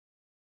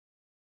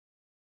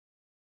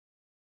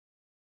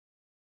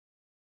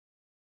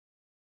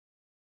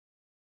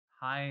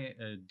Hi,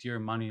 dear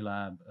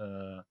MoneyLab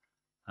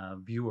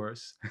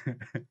viewers.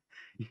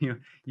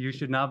 You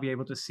should now be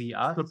able to see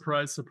us.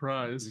 Surprise,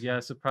 surprise. Yeah,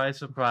 surprise,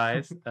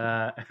 surprise.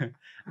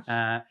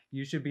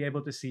 You should be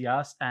able to see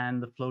us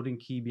and the floating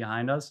key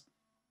behind us.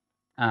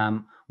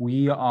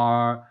 We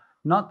are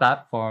not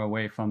that far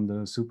away from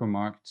the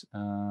supermarket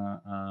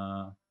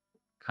kind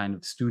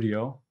of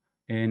studio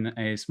in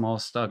a small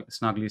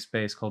snuggly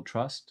space called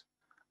Trust.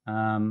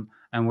 And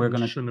we're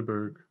going to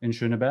Schöneberg. in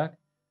Schöneberg,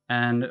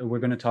 and we're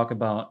going to talk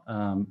about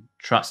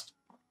trust.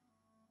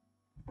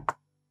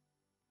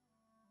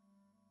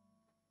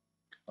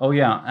 Oh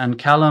yeah, and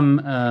Calum,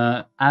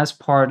 as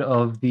part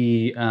of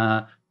the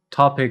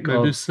topic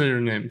Maybe say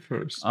your name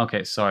first.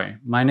 Okay, sorry.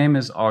 My name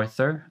is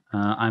Arthur.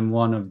 I'm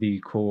one of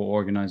the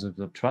co-organizers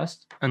of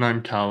Trust. And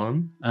I'm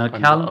Calum.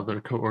 I'm the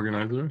other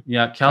co-organizer.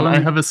 Yeah, Calum.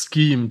 And I have a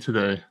scheme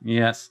today.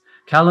 Yes.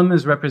 Calum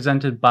is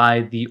represented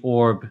by the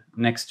orb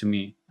next to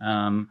me.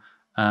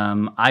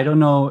 I don't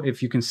know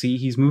if you can see,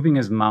 he's moving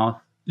his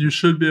mouth. You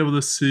should be able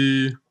to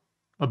see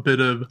a bit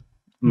of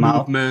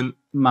mouth movement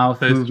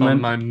based on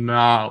my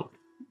mouth.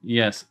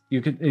 Yes,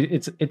 you could.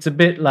 It's a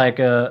bit like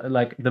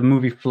the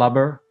movie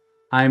Flubber.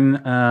 I'm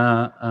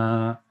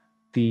have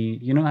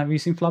you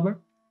seen Flubber?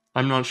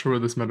 I'm not sure where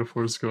this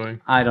metaphor is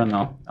going. I don't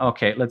know.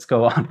 Okay, let's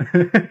go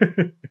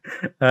on.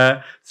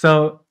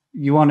 So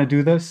you want to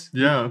do this?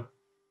 Yeah.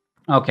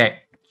 Okay.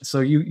 So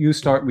you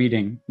start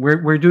reading.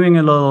 We're doing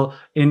a little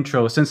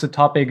intro since the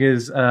topic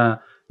is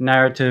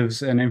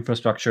narratives and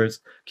infrastructures.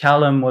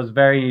 Calum was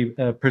very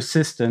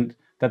persistent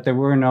that there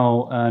were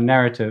no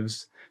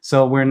narratives.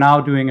 So we're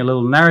now doing a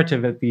little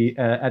narrative at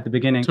the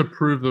beginning to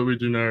prove that we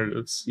do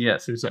narratives.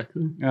 Yes,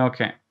 exactly.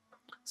 Okay,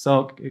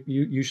 so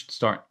you should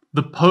start.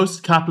 The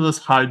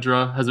post-capitalist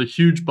Hydra has a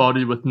huge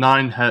body with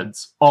 9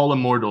 heads, all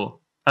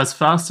immortal. As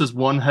fast as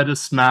one head is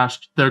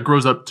smashed, there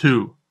grows up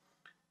 2.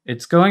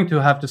 It's going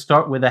to have to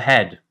start with a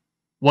head.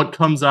 What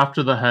comes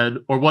after the head,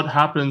 or what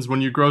happens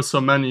when you grow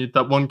so many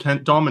that one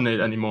can't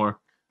dominate anymore?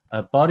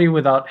 A body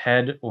without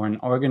head, or an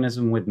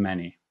organism with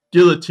many.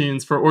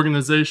 Guillotines for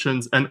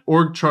organizations and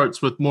org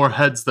charts with more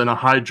heads than a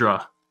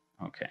Hydra.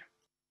 Okay.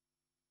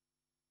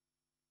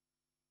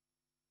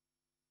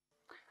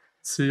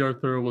 See,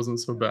 Arthur, it wasn't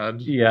so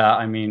bad. Yeah,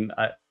 I mean,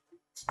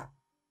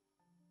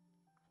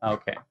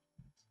 okay.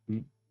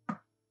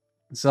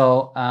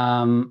 So,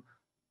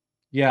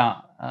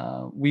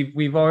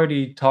 we've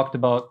already talked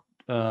about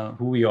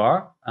who we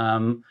are.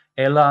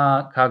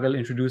 Ella Kagel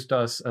introduced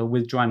us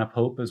with Joanna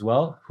Pope as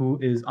well, who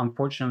is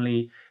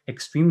unfortunately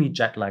extremely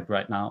jet-lagged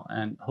right now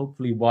and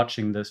hopefully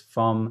watching this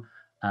from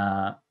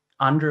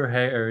under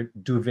her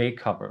duvet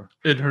cover.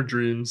 In her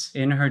dreams.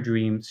 In her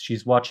dreams,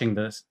 she's watching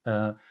this.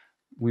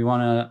 We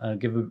want to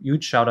give a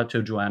huge shout out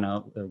to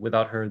Joanna.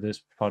 Without her, this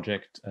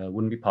project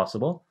wouldn't be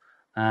possible.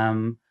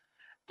 Yeah.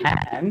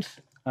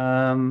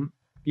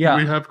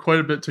 We have quite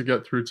a bit to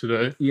get through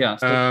today. Yeah.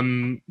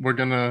 So we're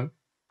going to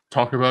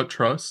talk about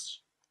trust.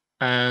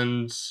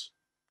 And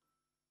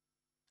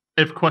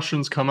if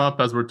questions come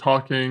up as we're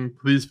talking,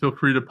 please feel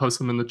free to post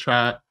them in the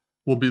chat.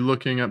 We'll be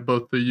looking at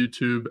both the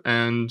YouTube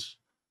and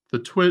the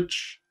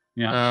Twitch.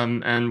 Yeah.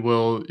 And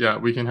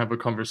we can have a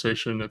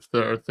conversation if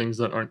there are things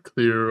that aren't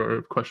clear or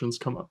if questions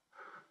come up.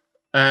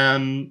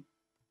 To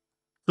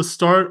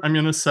start, I'm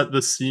going to set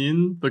the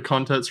scene, the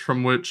context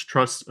from which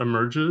trust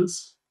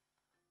emerges.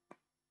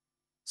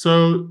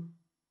 So,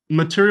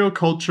 material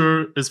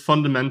culture is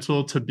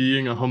fundamental to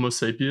being a Homo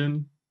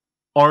sapien.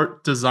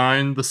 Art,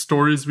 design, the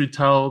stories we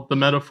tell, the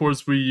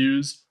metaphors we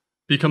use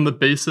become the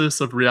basis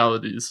of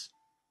realities.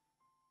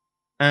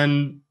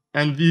 And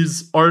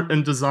these art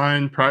and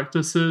design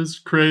practices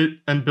create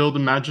and build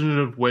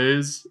imaginative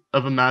ways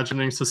of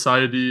imagining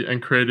society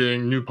and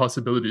creating new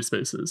possibility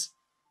spaces.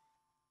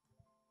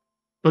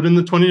 But in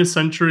the 20th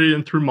century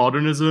and through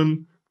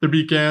modernism,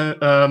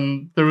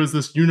 there was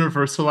this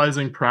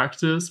universalizing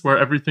practice where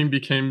everything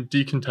became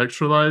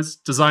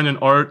decontextualized. Design and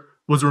art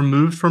was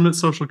removed from its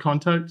social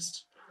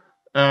context.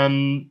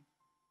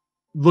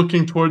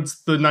 Looking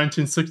towards the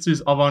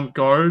 1960s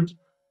avant-garde,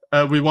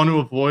 we want to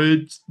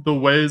avoid the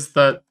ways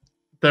that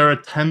their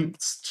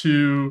attempts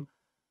to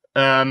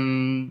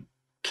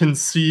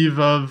conceive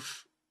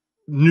of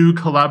new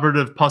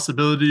collaborative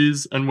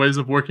possibilities and ways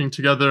of working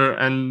together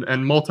and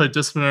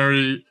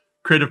multidisciplinary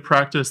creative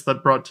practice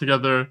that brought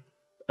together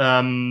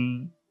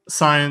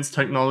science,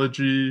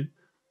 technology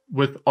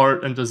with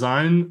art and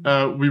design.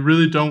 We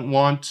really don't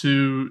want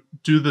to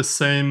do the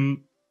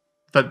same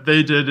that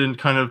they did in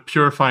kind of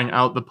purifying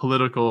out the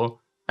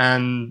political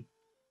and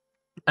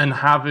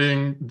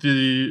having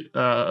the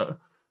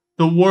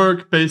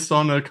work based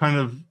on a kind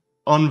of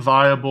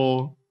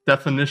unviable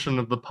definition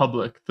of the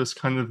public, this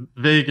kind of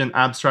vague and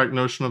abstract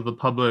notion of the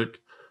public,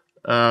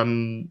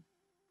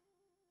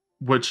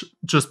 which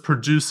just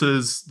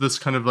produces this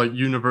kind of like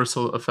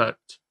universal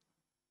effect.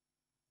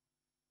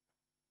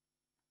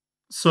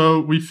 So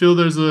we feel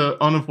there's an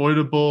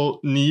unavoidable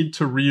need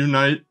to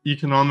reunite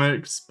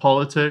economics,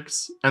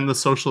 politics, and the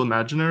social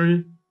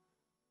imaginary,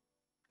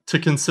 to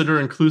consider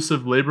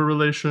inclusive labor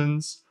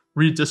relations,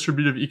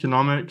 redistributive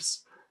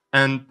economics,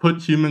 and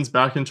put humans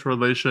back into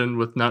relation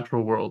with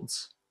natural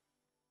worlds.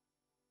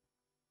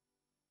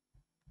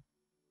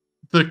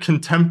 The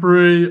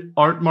contemporary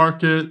art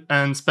market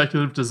and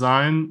speculative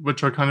design,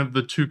 which are kind of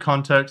the two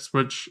contexts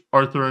which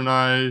Arthur and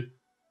I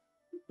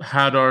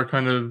had our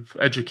kind of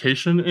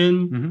education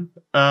in,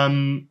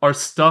 are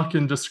stuck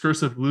in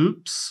discursive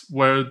loops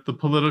where the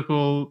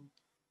political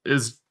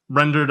is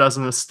rendered as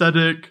an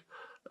aesthetic.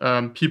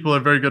 People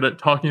are very good at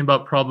talking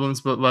about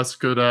problems, but less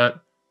good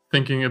at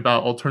thinking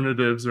about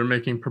alternatives or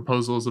making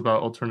proposals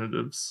about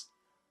alternatives.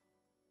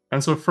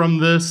 And so from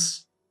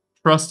this,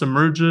 trust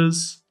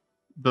emerges,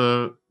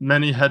 the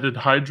many-headed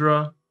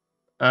hydra,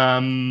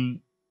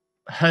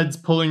 heads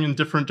pulling in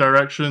different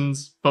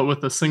directions, but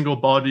with a single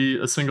body,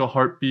 a single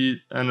heartbeat,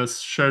 and a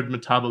shared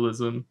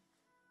metabolism.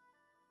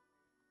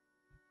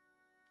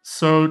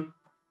 So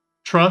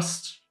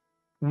trust,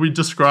 we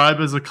describe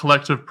as a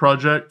collective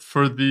project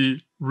for the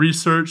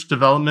research,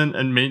 development,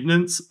 and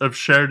maintenance of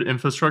shared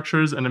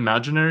infrastructures and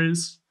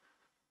imaginaries.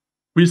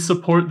 We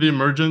support the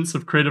emergence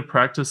of creative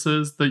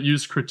practices that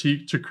use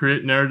critique to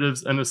create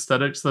narratives and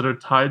aesthetics that are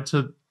tied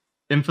to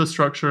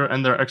infrastructure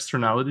and their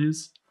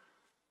externalities.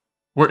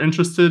 We're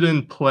interested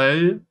in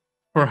play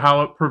for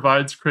how it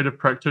provides creative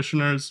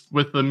practitioners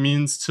with the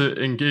means to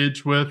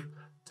engage with,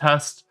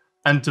 test,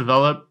 and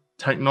develop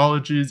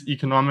technologies,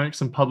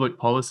 economics, and public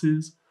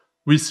policies.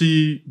 We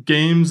see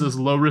games as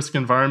low-risk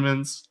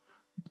environments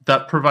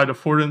that provide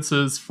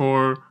affordances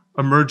for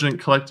emergent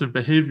collective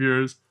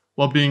behaviors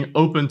while being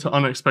open to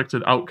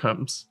unexpected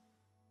outcomes.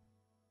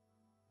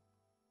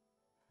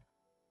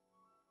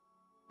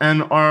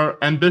 And our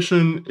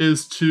ambition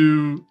is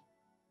to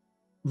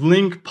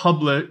link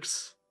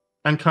publics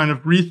and kind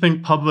of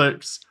rethink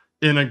publics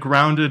in a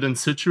grounded and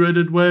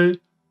situated way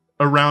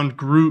around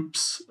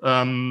groups.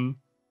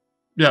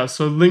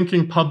 So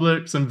linking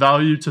publics and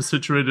value to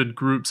situated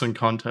groups and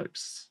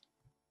contexts.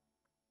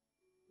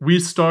 We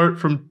start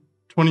from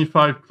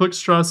 25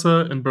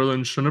 Klickstrasse in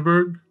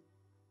Berlin-Schöneberg.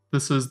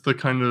 This is the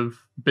kind of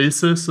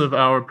basis of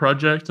our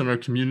project and our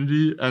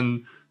community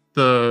and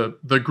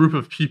the group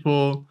of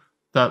people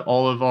that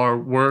all of our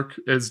work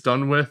is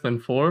done with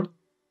and for.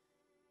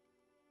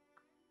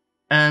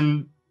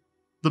 And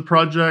the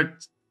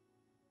project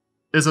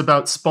is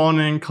about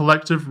spawning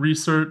collective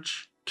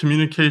research,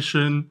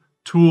 communication,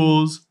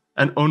 tools,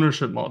 and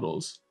ownership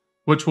models,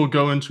 which we'll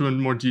go into in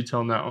more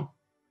detail now.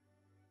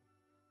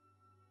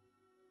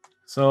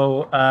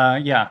 So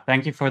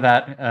thank you for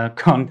that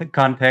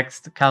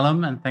context,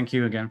 Calum, and thank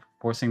you again for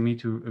forcing me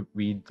to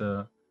read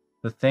the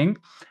thing.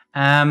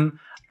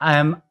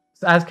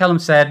 As Calum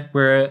said,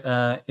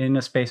 we're in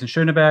a space in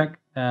Schöneberg.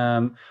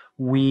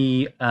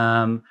 We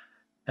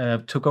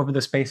took over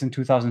the space in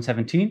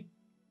 2017.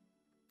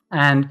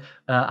 And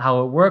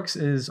how it works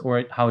is,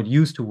 or how it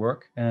used to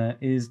work,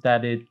 is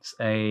that it's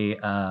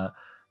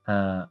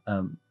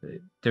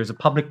there's a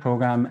public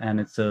program, and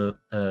it's a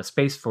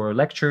space for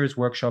lectures,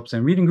 workshops,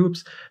 and reading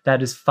groups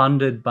that is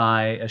funded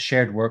by a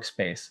shared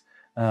workspace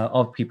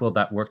of people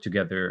that work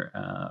together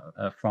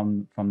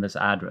from this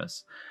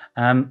address.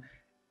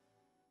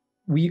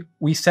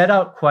 We set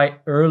out quite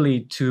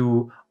early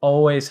to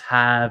always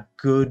have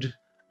good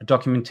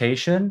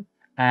documentation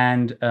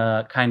and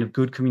kind of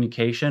good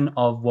communication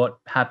of what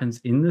happens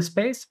in the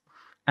space.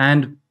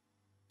 And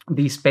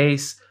the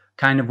space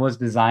kind of was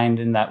designed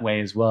in that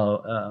way as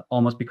well,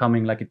 almost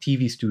becoming like a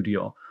TV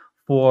studio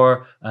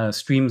for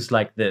streams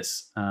like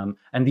this.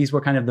 And these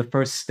were kind of the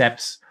first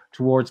steps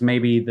towards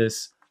maybe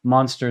this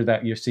monster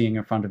that you're seeing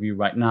in front of you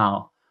right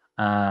now,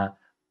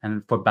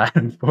 and for bad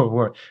and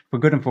for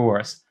good and for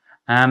worse.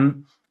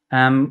 And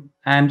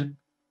the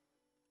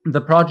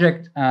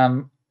project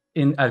at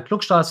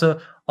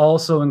Kluckstrasse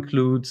also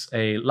includes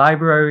a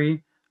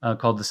library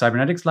called the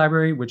Cybernetics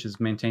Library, which is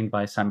maintained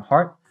by Sam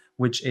Hart,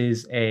 which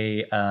is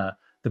the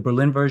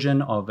Berlin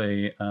version of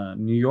a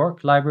New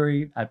York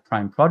library at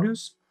Prime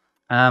Produce,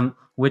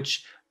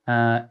 which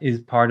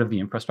is part of the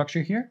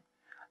infrastructure here.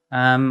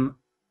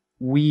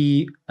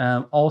 We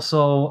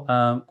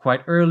also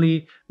quite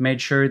early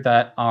made sure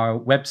that our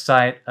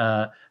website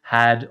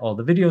had all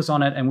the videos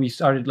on it, and we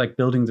started like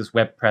building this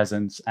web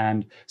presence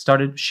and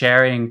started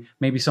sharing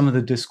maybe some of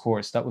the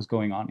discourse that was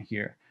going on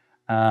here.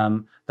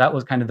 That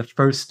was kind of the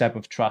first step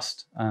of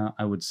trust,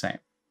 I would say.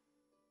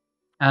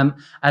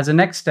 As a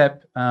next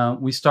step,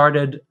 we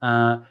started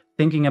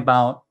thinking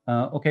about,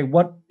 okay,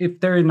 what if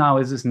there now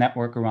is this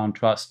network around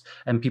trust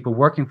and people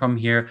working from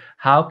here,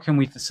 how can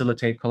we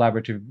facilitate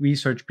collaborative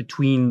research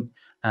between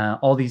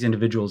all these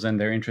individuals and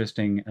their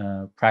interesting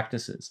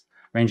practices,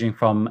 ranging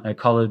from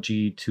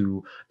ecology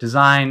to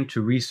design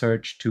to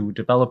research to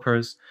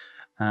developers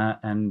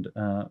and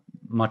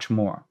much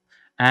more.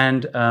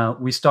 And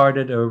we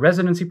started a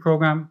residency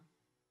program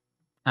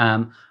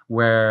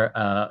where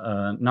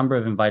a number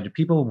of invited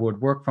people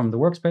would work from the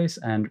workspace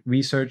and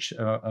research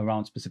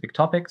around specific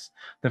topics.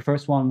 The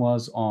first one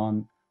was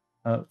on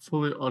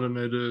fully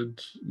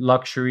automated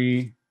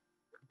luxury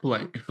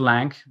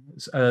blank,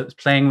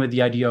 playing with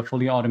the idea of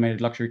fully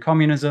automated luxury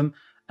communism.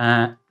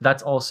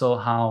 That's also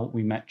how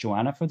we met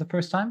Joanna for the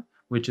first time,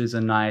 which is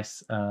a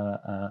nice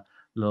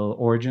little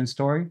origin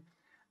story.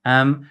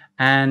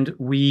 And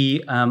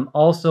we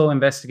also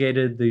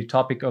investigated the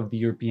topic of the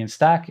European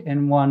stack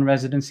in one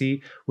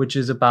residency, which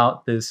is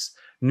about this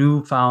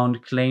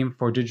newfound claim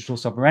for digital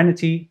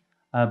sovereignty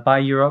by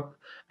Europe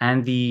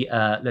and the,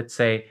 let's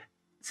say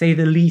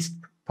the least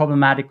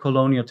problematic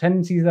colonial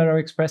tendencies that are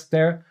expressed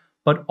there,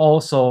 but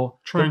also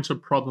trying to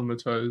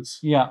problematize.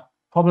 Yeah,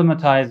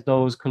 problematize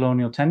those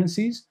colonial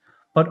tendencies,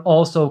 but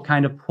also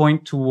kind of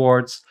point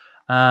towards,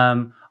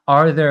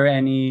 are there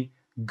any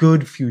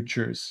good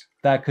futures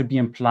that could be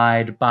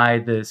implied by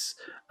this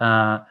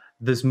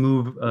this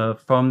move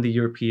from the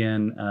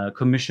European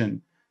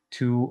Commission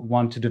to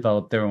want to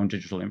develop their own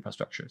digital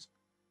infrastructures.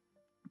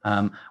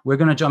 We're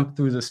going to jump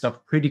through this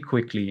stuff pretty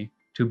quickly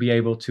to be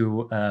able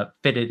to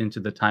fit it into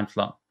the time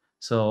slot.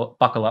 So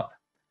buckle up.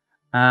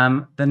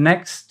 The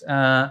next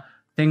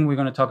thing we're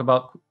going to talk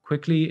about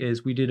quickly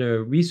is we did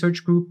a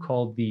research group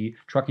called the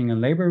Trucking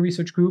and Labor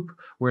Research Group,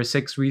 where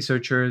 6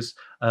 researchers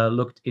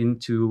looked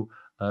into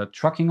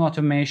trucking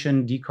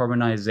automation,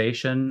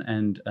 decarbonization,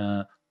 and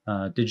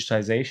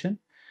digitization,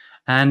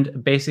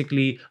 and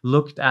basically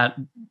looked at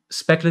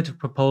speculative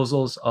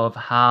proposals of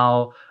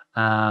how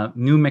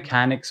new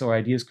mechanics or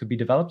ideas could be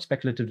developed,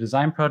 speculative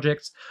design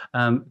projects,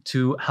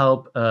 to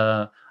help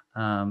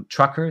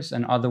truckers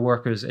and other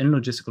workers in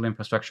logistical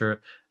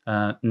infrastructure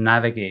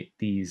navigate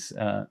these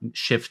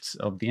shifts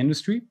of the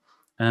industry.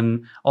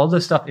 All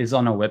this stuff is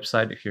on our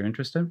website if you're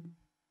interested.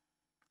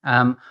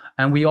 And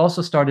we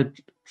also started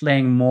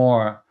playing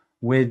more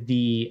with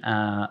the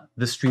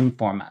stream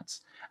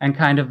formats, and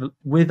kind of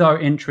with our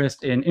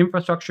interest in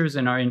infrastructures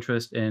and our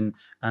interest in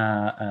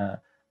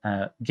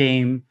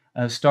game,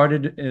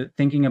 started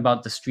thinking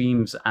about the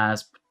streams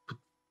as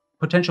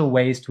potential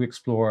ways to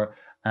explore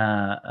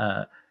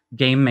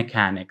game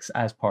mechanics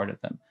as part of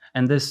them.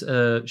 And this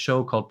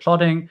show called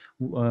Plotting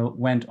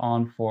went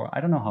on for,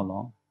 I don't know how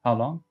long. How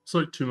long? It's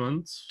like 2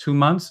 months. 2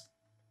 months.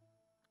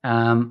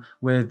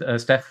 With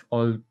Steph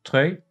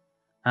Oltreuil.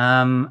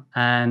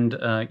 And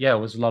yeah, it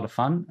was a lot of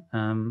fun.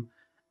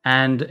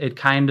 And it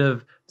kind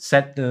of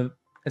set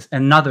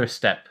another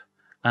step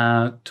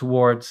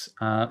towards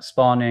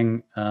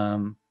spawning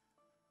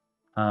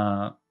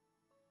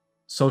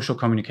social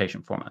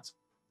communication formats.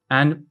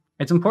 And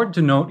it's important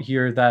to note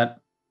here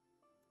that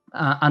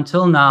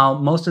until now,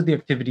 most of the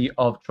activity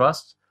of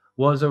Trust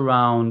was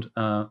around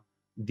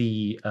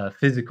the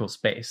physical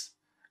space.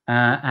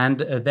 And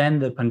then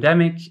the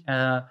pandemic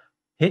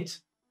hit,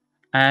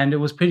 and it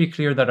was pretty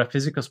clear that our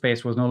physical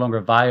space was no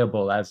longer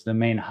viable as the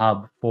main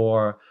hub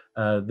for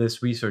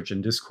this research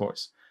and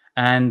discourse.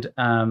 And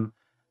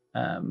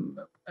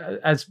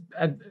as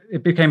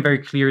it became very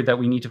clear that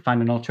we need to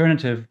find an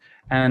alternative,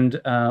 and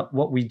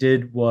what we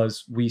did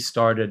was we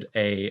started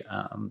a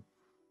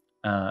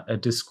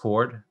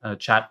Discord, a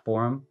chat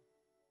forum,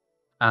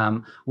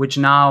 which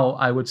now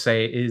I would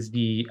say is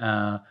the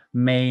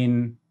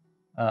main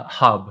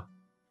hub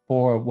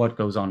for what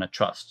goes on at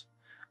Trust.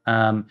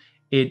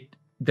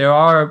 There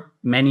are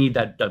many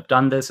that have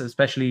done this,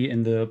 especially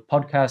in the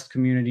podcast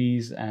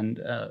communities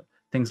and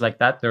things like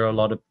that. There are a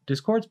lot of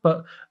Discords,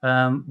 but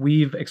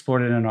we've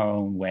explored it in our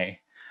own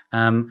way.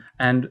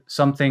 And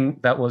something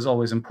that was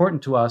always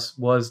important to us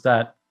was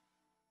that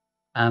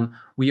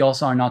we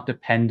also are not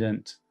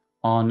dependent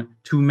on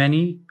too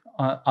many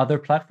other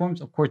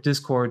platforms. Of course,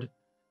 Discord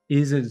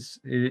is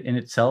in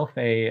itself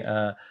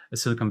a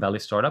Silicon Valley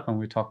startup, and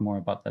we'll talk more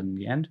about that in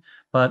the end.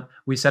 But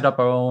we set up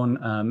our own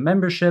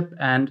membership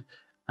and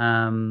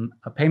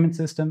a payment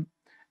system.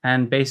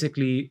 And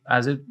basically,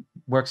 as it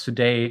works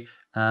today,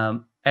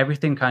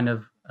 everything kind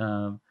of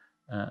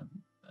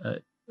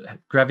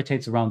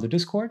gravitates around the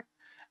Discord.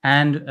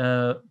 And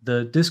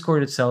the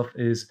Discord itself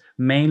is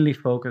mainly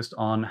focused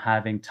on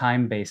having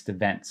time-based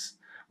events,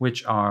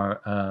 which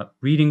are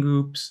reading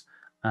groups,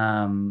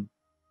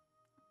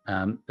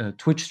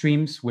 Twitch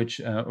streams, which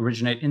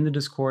originate in the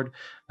Discord,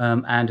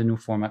 and a new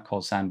format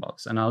called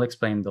Sandbox. And I'll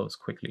explain those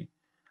quickly.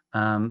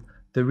 The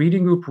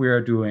reading group we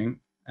are doing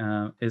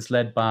is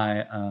led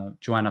by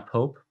Joanna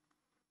Pope,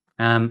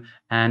 and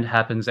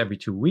happens every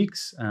 2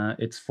 weeks.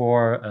 It's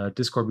for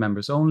Discord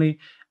members only,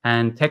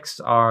 and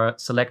texts are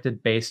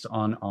selected based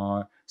on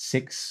our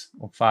 6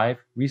 or 5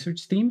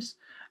 research themes.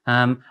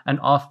 And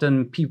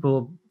often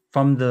people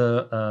from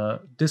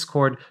the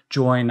Discord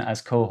join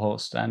as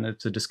co-host, and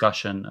it's a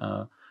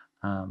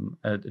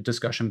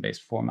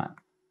discussion-based format.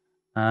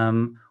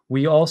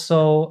 We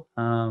also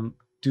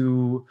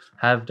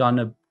have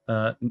done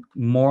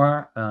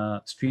more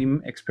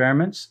stream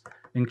experiments,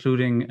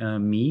 including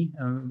me,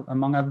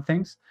 among other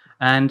things.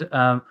 And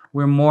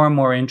we're more and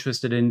more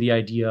interested in the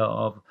idea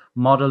of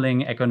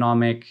modeling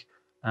economic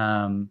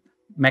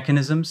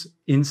mechanisms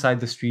inside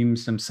the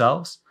streams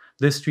themselves.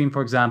 This stream,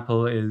 for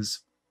example,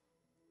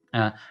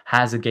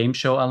 has a game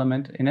show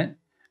element in it,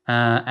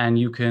 and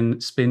you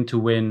can spin to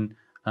win,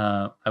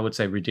 I would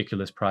say,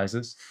 ridiculous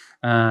prizes.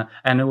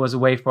 And it was a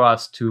way for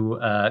us to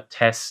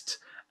test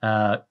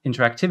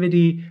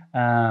interactivity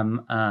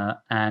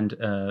and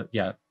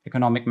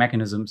economic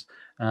mechanisms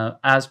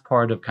as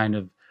part of kind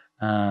of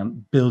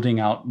building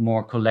out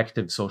more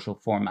collective social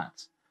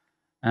formats.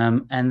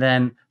 And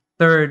then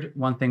third,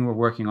 one thing we're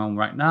working on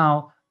right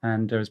now,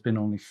 and there's been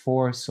only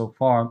 4 so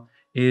far,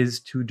 is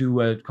to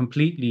do a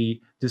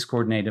completely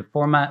Discord native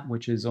format,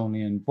 which is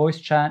only in voice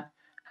chat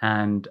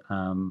and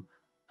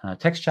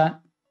text chat,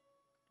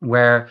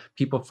 where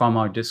people from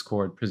our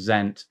Discord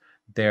present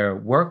their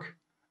work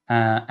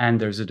and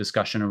there's a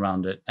discussion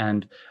around it.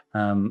 And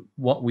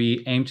what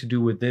we aim to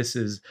do with this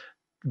is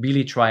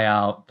really try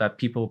out that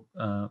people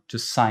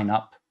just sign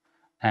up.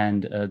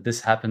 And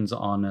this happens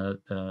on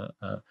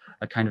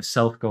a kind of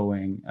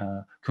self-going,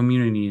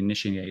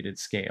 community-initiated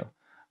scale.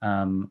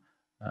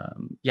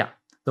 Yeah,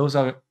 those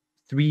are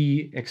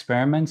 3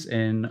 experiments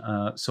in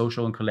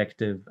social and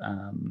collective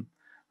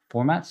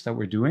formats that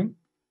we're doing.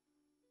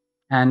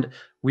 And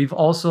we've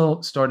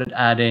also started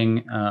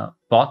adding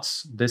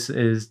bots. This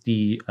is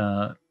the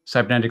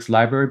Cybernetics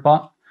Library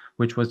bot,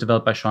 which was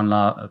developed by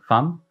Sean-La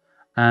Pham.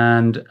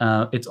 And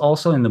it's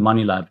also in the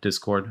MoneyLab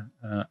Discord,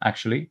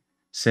 actually,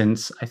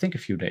 since I think a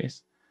few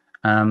days.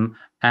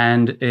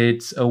 And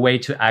it's a way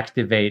to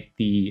activate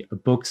the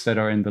books that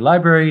are in the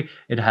library.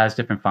 It has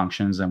different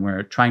functions, and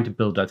we're trying to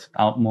build that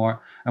out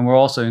more. And we're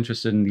also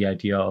interested in the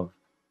idea of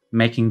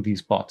making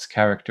these bots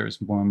characters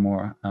more and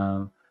more,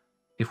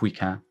 if we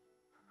can.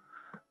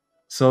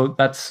 So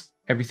that's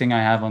everything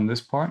I have on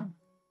this part.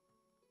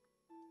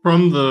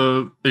 From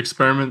the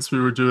experiments we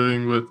were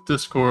doing with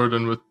Discord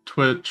and with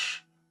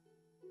Twitch,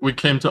 we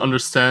came to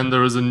understand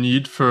there was a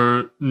need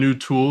for new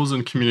tools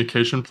and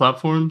communication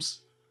platforms.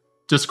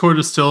 Discord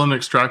is still an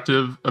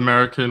extractive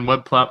American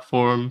web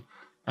platform,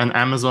 and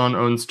Amazon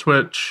owns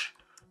Twitch,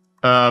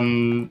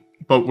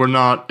 but we're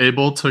not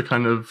able to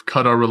kind of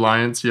cut our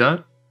reliance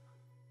yet.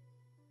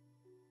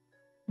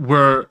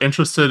 We're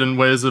interested in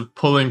ways of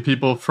pulling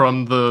people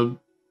from the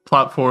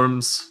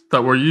platforms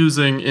that we're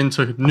using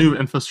into new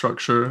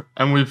infrastructure,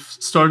 and we've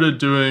started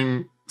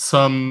doing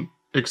some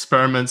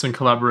experiments in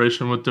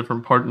collaboration with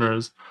different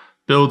partners,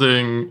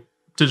 building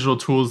digital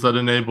tools that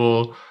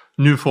enable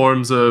new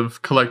forms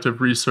of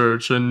collective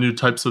research and new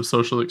types of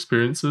social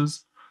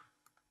experiences.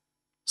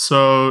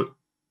 So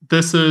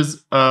this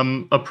is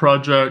a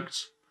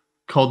project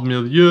called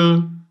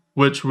Milieu,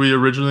 which we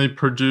originally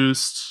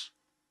produced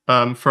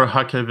for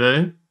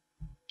HKV.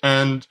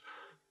 And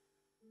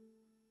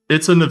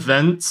it's an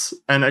events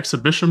and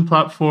exhibition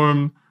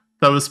platform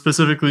that was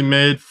specifically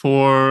made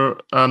for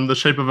The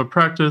Shape of a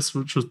Practice,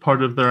 which was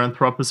part of their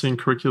Anthropocene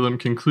curriculum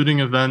concluding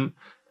event.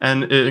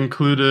 And it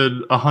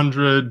included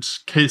 100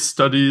 case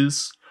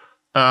studies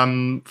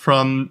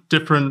from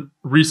different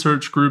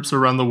research groups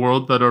around the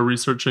world that are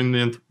researching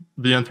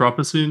the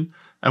Anthropocene.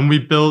 And we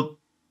built,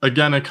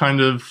 again, a kind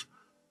of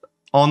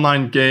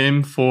online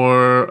game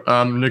for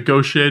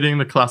negotiating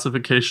the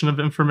classification of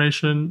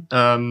information.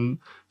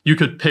 You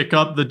could pick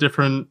up the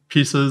different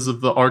pieces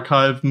of the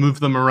archive, move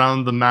them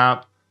around the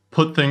map,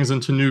 put things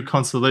into new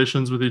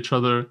constellations with each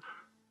other.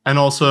 And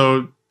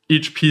also,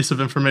 each piece of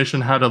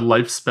information had a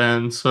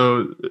lifespan.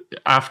 So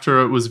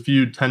after it was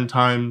viewed 10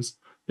 times,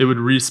 it would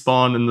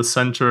respawn in the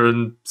center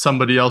and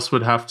somebody else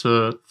would have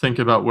to think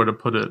about where to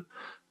put it.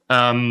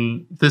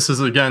 This is,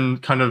 again,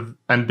 kind of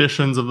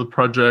ambitions of the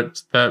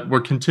project that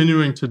we're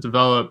continuing to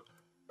develop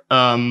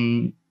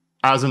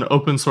as an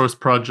open source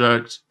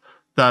project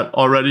that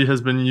already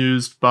has been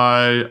used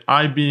by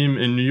iBeam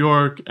in New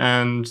York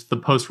and the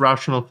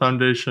Post-Rational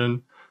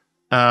Foundation.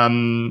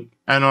 And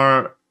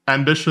our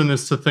ambition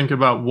is to think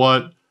about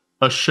what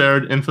a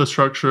shared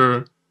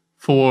infrastructure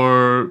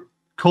for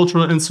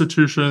cultural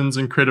institutions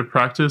and creative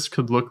practice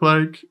could look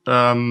like.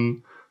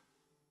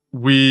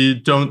 We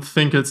don't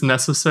think it's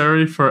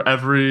necessary for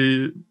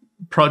every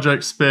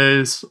project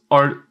space,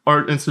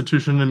 art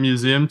institution, and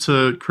museum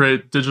to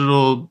create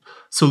digital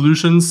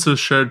solutions to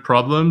shared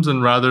problems,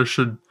 and rather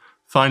should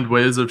find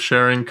ways of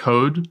sharing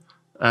code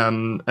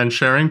and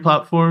sharing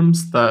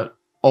platforms that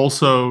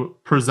also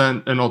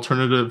present an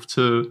alternative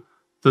to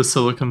the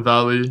Silicon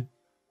Valley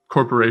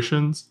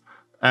corporations.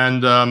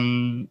 And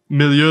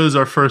Milieu is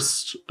our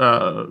first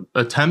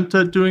attempt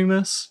at doing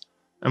this,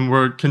 and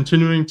we're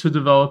continuing to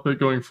develop it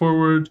going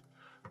forward.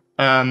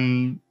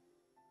 And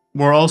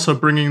we're also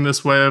bringing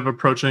this way of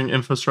approaching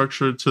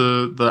infrastructure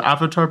to the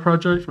Avatar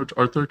project, which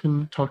Arthur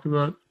can talk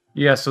about.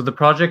 Yeah, so the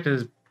project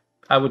is,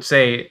 I would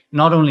say,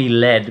 not only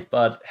led,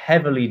 but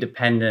heavily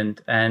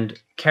dependent and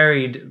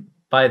carried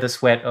by the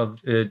sweat of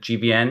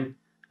GBN,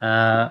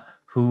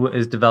 who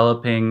is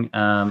developing,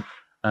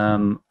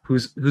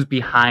 who's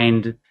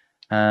behind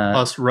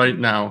us right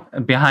now.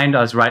 Behind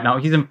us right now.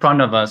 He's in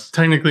front of us.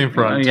 Technically in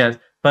front. Yes,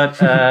 but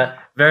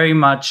very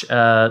much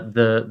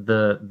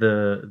the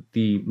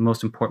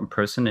most important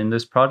person in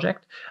this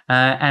project.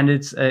 And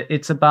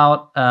it's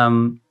about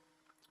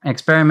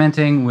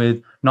experimenting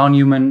with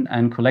non-human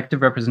and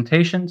collective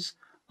representations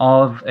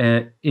of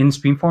in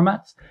stream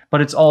formats.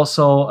 But it's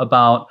also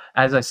about,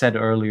 as I said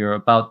earlier,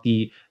 about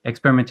the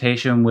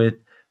experimentation with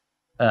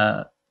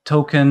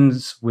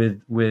tokens,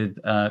 with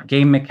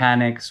game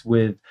mechanics,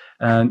 with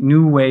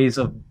new ways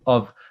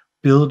of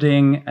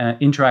building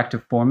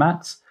interactive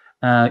formats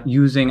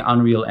using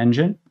Unreal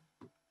Engine.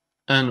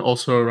 And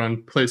also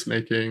around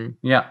placemaking,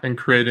 Yeah, and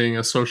creating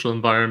a social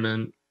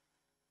environment,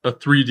 a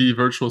 3D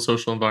virtual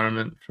social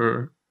environment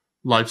for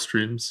live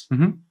streams.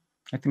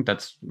 I think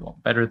that's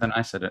better than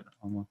I said it.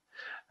 Almost.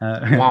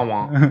 Wah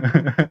wah.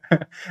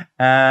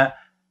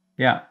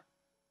 Yeah.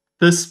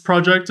 This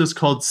project is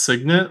called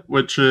Signet,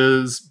 which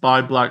is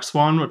by Black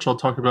Swan, which I'll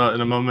talk about in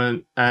a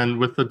moment, and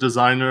with the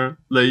designer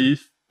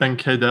Leif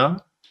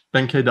Benkeda.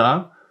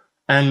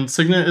 And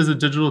Signet is a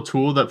digital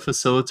tool that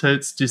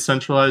facilitates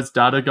decentralized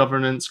data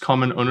governance,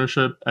 common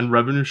ownership, and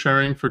revenue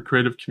sharing for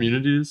creative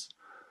communities.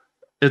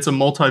 It's a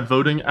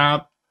multi-voting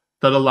app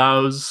that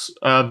allows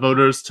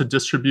voters to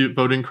distribute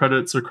voting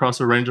credits across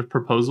a range of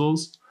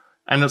proposals.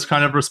 And it's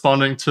kind of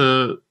responding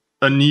to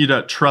a need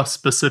at Trust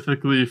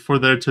specifically for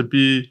there to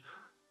be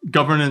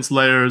governance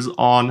layers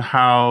on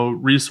how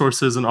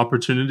resources and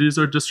opportunities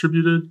are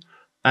distributed,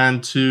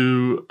 and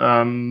to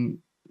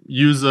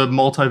use a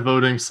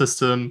multi-voting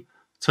system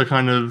to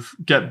kind of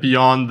get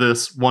beyond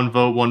this one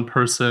vote, one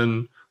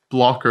person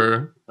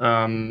blocker.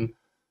 And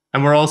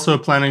we're also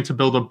planning to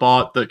build a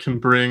bot that can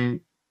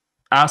bring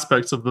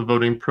aspects of the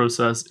voting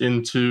process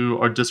into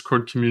our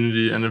Discord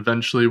community and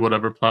eventually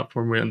whatever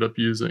platform we end up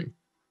using.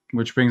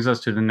 Which brings us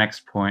to the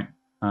next point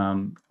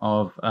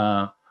of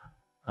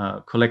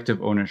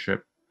collective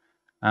ownership.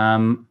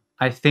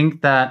 I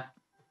think that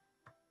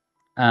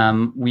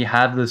we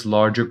have this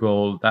larger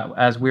goal that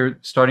as we're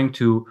starting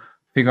to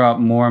figure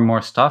out more and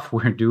more stuff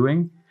we're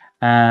doing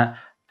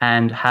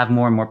and have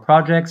more and more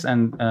projects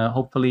and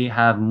hopefully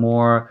have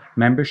more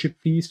membership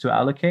fees to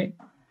allocate,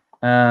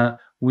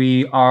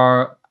 we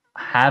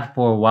have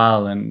for a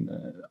while and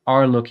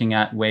are looking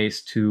at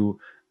ways to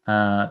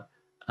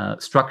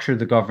structure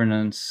the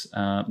governance,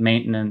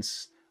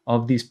 maintenance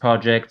of these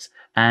projects,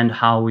 and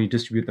how we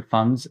distribute the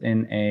funds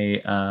in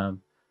a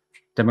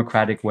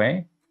democratic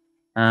way.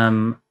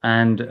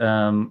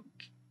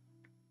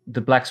 The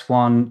Black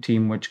Swan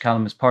team, which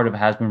Calum is part of,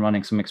 has been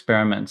running some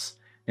experiments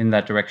in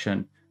that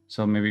direction.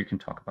 So maybe you can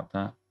talk about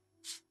that.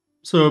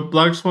 So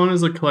Black Swan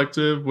is a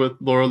collective with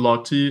Laura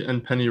Lotti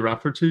and Penny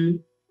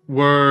Rafferty.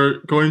 We're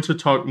going to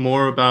talk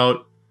more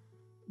about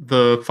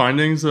the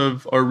findings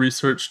of our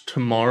research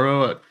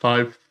tomorrow at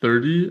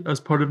 5:30 as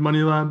part of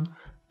MoneyLab.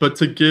 But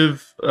to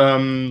give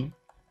a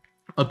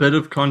bit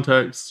of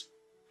context,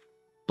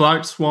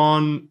 Black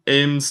Swan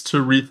aims to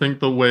rethink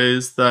the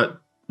ways that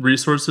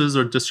resources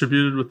are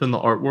distributed within the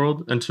art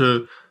world and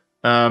to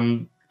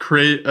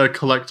create a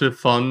collective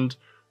fund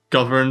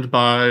governed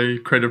by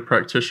creative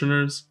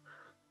practitioners.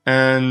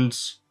 And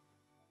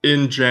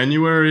in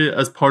January,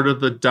 as part of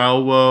the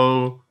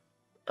Daowo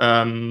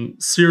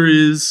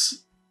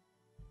series,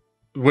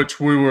 which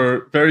we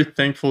were very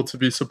thankful to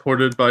be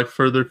supported by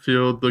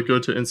Furtherfield, the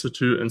Goethe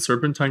Institute, and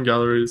Serpentine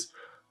Galleries,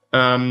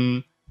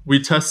 we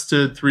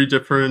tested 3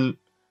 different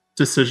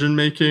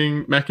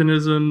decision-making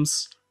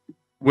mechanisms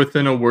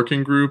within a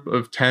working group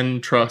of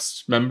 10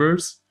 trust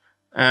members.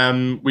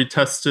 We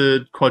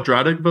tested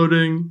quadratic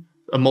voting,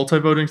 a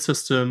multi-voting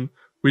system.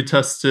 We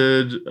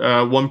tested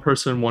one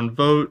person, one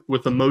vote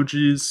with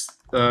emojis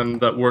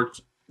that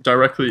worked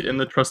directly in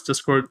the trust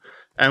Discord.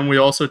 And we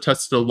also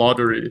tested a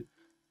lottery.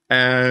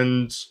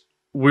 And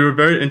we were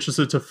very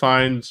interested to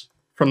find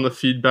from the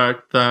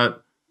feedback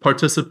that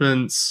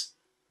participants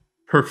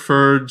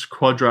preferred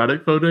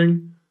quadratic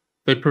voting.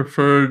 They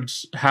preferred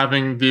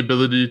having the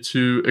ability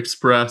to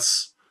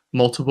express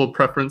multiple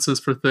preferences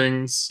for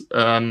things.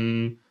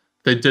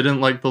 They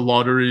didn't like the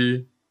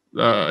lottery,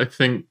 I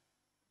think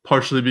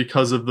partially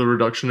because of the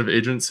reduction of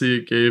agency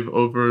it gave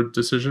over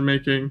decision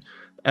making.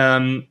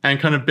 And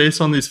kind of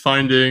based on these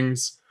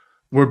findings,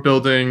 we're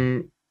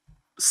building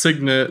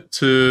Signet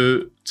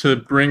to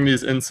bring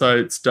these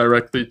insights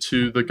directly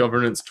to the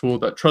governance tool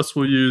that Trust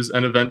will use,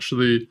 and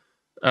eventually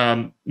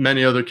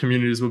many other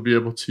communities will be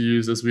able to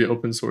use as we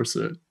open source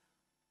it.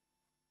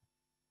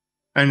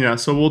 And yeah,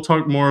 so we'll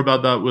talk more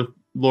about that with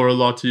Laura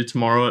Lotti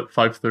tomorrow at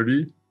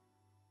 5:30.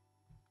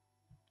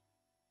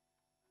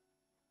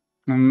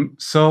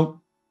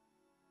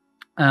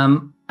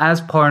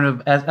 As part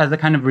of, as a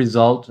kind of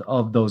result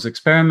of those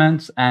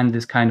experiments and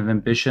this kind of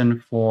ambition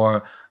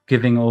for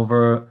giving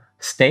over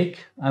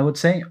stake, I would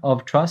say,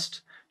 of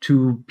trust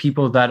to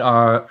people that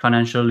are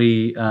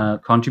financially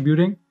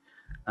contributing,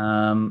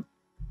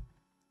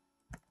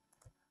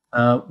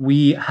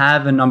 we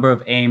have a number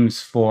of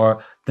aims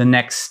for the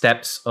next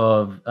steps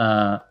of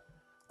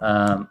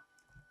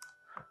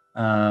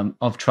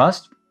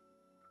trust,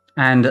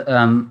 and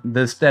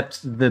the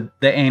steps, the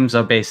aims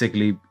are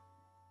basically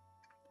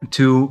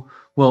to,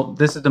 well,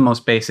 this is the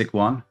most basic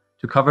one,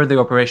 to cover the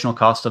operational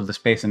cost of the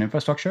space and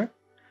infrastructure,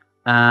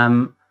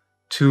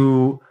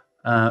 to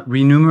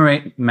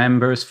remunerate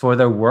members for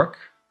their work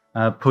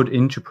put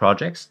into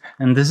projects,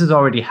 and this is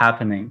already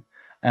happening.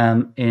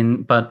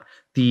 But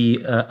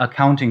the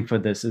accounting for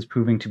this is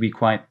proving to be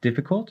quite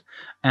difficult,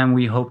 and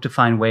we hope to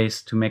find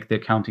ways to make the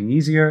accounting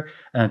easier,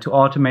 to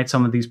automate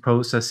some of these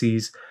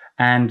processes,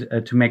 and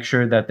to make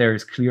sure that there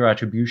is clear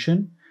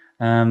attribution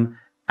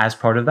as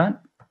part of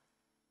that.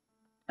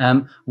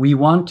 We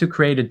want to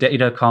create a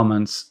data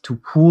commons to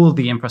pool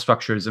the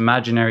infrastructures,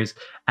 imaginaries,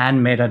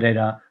 and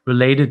metadata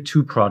related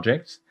to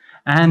projects,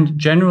 and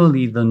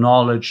generally the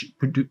knowledge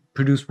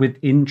produced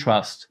within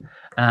trust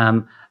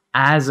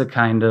as a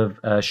kind of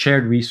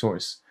shared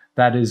resource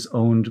that is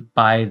owned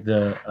by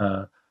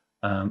the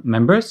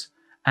members.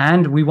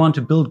 And we want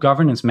to build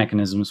governance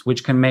mechanisms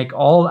which can make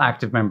all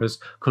active members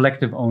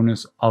collective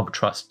owners of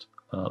trust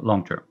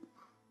long term.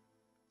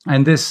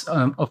 And this,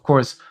 of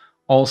course,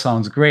 all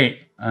sounds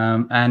great.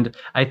 And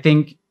I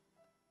think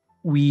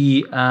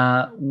we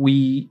are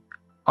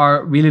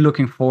really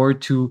looking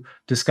forward to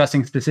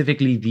discussing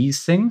specifically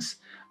these things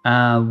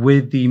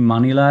with the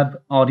MoneyLab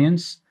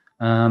audience.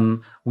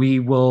 We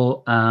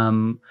will,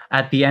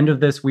 at the end of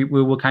this, we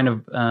will kind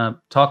of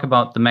talk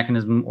about the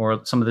mechanism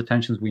or some of the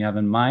tensions we have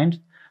in mind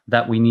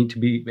that we need to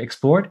be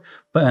explored.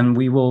 But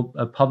we will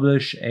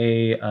publish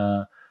a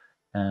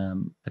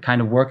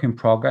kind of work in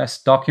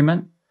progress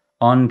document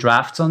on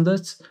drafts on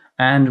this,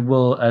 and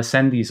we'll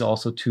send these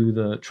also to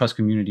the trust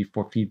community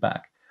for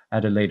feedback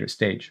at a later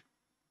stage.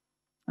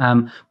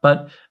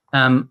 But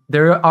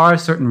there are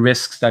certain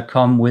risks that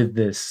come with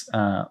this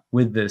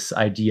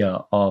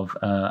idea of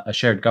a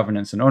shared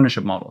governance and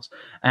ownership models.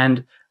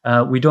 And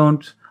we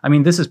don't, I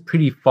mean, this is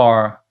pretty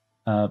far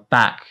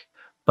back,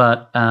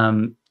 but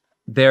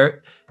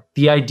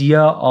the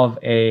idea of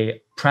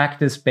a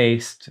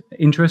practice-based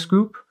interest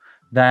group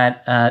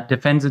that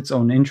defends its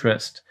own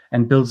interest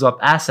and builds up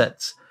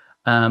assets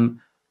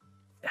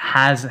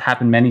has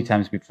happened many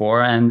times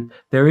before. And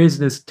there is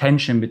this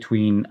tension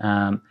between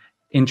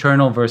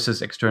internal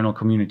versus external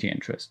community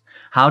interest.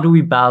 How do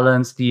we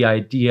balance the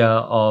idea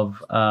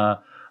of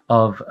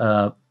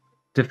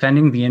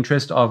defending the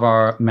interest of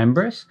our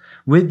members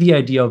with the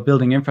idea of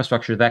building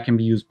infrastructure that can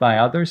be used by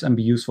others and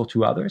be useful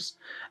to others?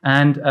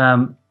 And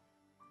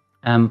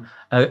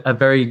a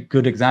very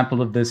good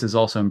example of this is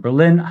also in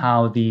Berlin,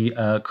 how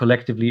the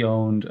collectively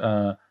owned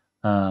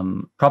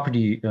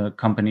property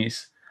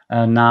companies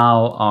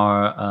now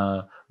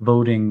are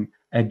voting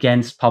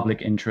against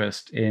public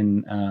interest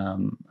in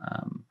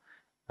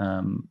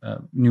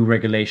new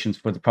regulations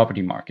for the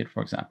property market,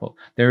 for example.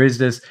 There's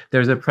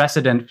a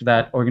precedent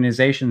that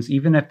organizations,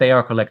 even if they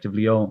are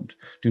collectively owned,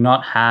 do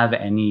not have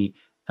any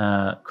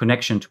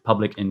connection to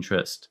public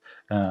interest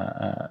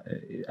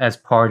as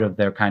part of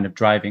their kind of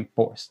driving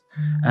force.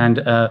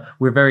 And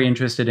we're very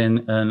interested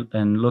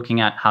in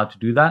looking at how to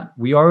do that.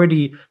 We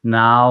already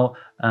now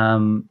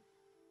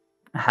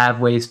have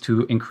ways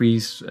to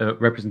increase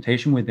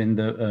representation within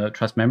the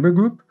trust member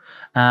group.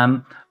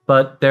 And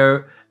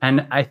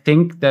I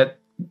think that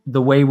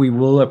the way we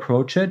will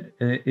approach it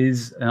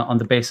is on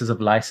the basis of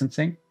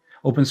licensing,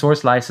 open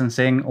source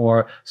licensing,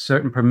 or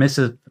certain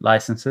permissive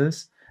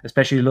licenses,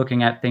 especially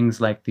looking at things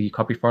like the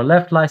Copy for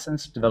Left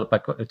license developed by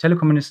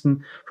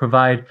Telekommunisten,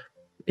 provide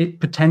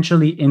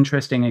potentially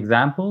interesting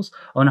examples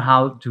on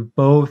how to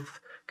both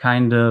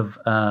kind of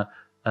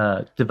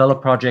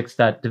develop projects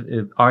that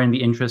are in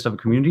the interest of a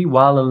community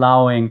while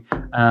allowing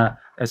a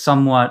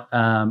somewhat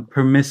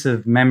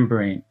permissive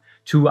membrane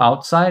to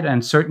outside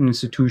and certain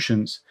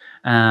institutions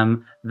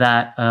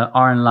that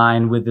are in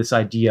line with this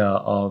idea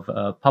of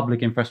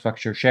public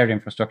infrastructure, shared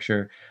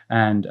infrastructure,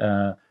 and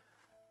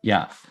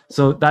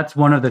so that's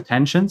one of the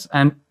tensions.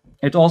 And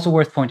it's also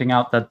worth pointing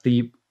out that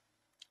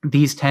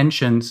these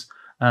tensions,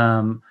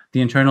 the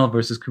internal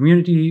versus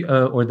community,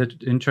 or the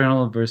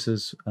internal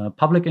versus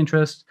public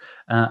interest,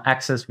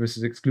 access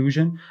versus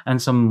exclusion,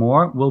 and some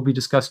more will be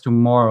discussed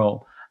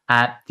tomorrow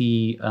at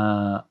the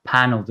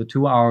panel, the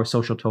 2-hour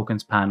social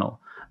tokens panel,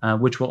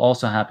 which will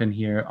also happen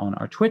here on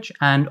our Twitch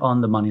and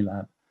on the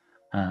MoneyLab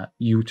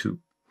YouTube.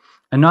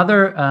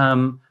 Another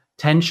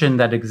tension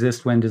that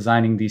exists when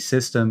designing these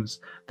systems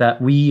that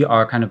we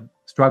are kind of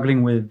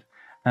struggling with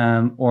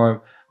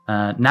or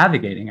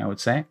navigating, I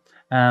would say,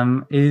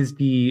 is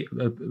the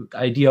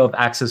idea of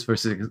access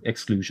versus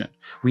exclusion.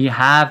 We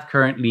have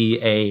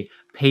currently a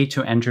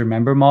pay-to-enter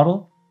member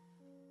model,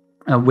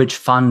 which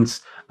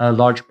funds a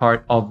large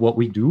part of what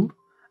we do.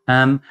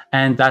 And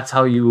that's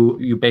how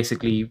you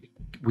basically,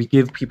 we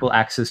give people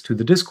access to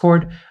the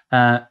Discord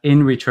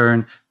in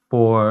return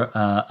for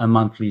a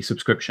monthly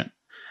subscription.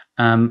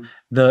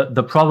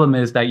 The problem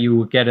is that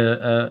you get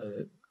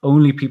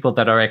only people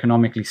that are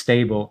economically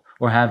stable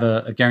or have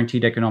a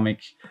guaranteed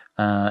economic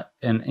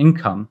an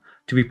income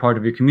to be part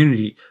of your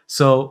community.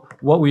 So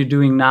what we're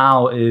doing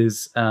now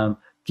is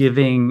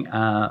giving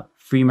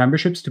free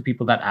memberships to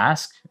people that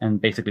ask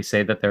and basically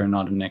say that they're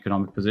not in an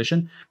economic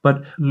position.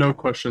 But no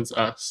questions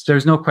asked.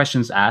 There's no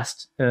questions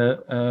asked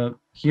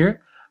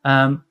here.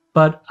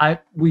 But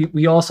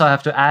we also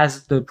have to,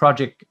 as the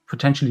project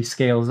potentially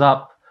scales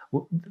up,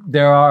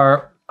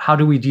 how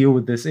do we deal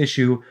with this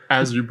issue?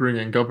 As you bring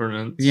in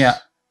governance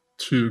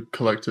to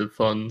collective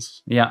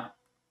funds,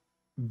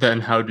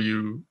 then how do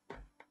you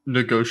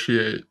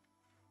negotiate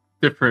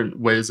different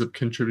ways of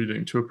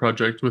contributing to a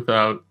project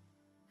without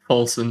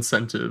false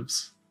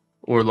incentives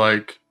or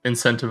like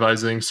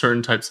incentivizing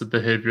certain types of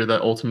behavior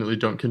that ultimately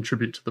don't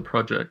contribute to the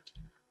project?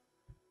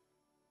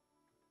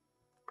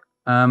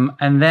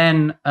 And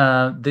then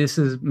this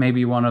is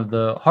maybe one of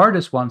the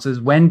hardest ones, is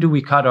when do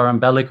we cut our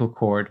umbilical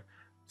cord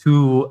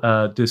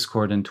to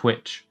Discord and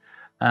Twitch?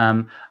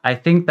 I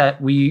think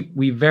that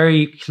we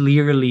very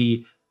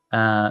clearly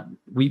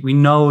we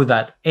know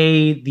that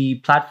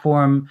the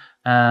platform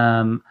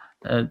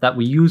that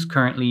we use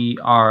currently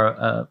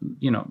are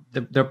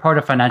they're part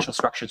of financial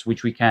structures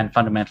which we can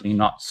fundamentally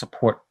not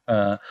support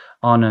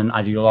on an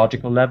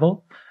ideological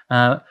level.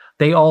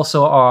 They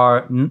also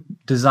are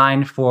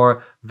designed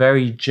for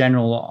very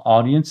general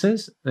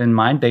audiences in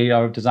mind. They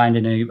are designed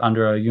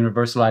under a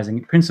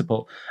universalizing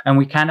principle, and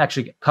we can't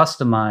actually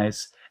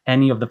customize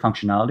any of the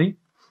functionality.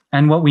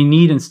 And what we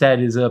need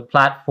instead is a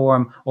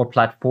platform or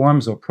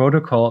platforms or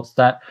protocols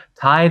that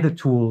tie the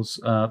tools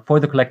for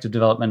the collective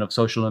development of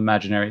social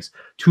imaginaries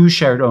to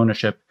shared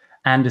ownership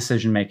and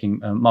decision-making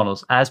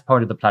models as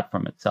part of the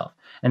platform itself.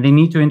 And they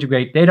need to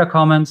integrate data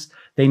commons.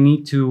 They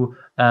need to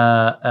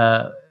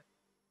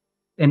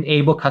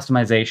enable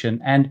customization,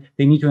 and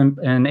they need to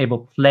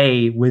enable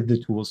play with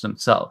the tools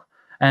themselves.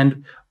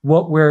 And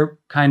what we're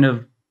kind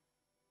of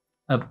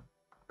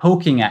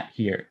poking at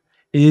here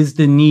is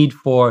the need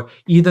for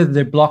either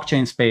the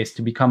blockchain space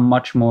to become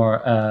much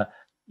more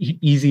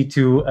easy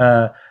to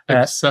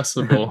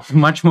accessible,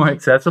 much more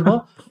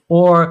accessible,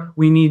 or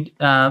we need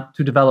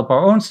to develop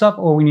our own stuff,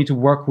 or we need to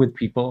work with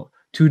people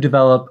to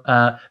develop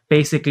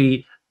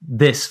basically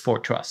this for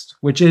trust,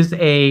 which is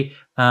a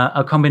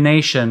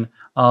combination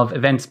of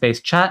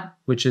events-based chat,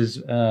 which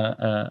is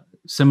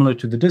similar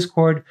to the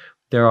Discord.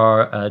 There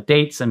are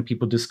dates and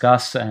people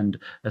discuss and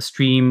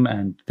stream,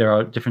 and there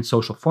are different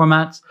social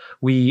formats.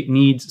 We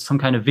need some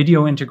kind of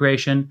video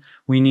integration.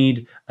 We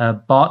need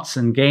bots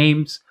and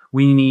games.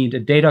 We need a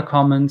data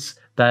commons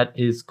that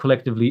is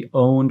collectively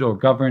owned or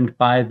governed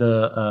by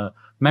the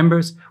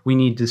members. We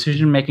need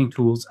decision-making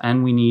tools,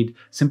 and we need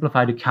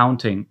simplified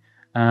accounting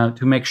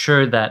to make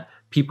sure that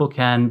people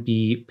can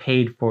be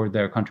paid for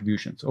their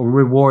contributions or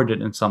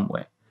rewarded in some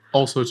way.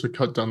 Also to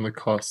cut down the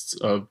costs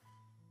of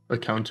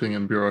accounting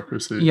and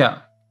bureaucracy.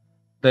 Yeah,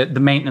 the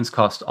maintenance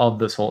cost of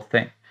this whole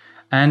thing.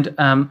 And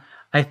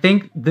I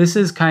think this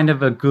is kind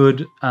of a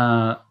good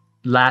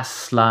last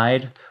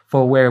slide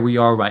for where we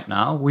are right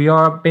now. We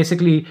are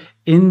basically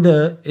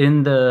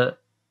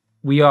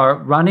we are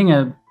running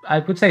a, I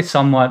would say,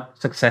 somewhat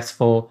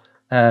successful,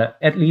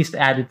 at least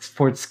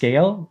for its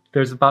scale.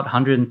 There's about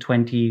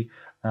 120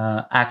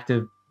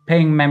 active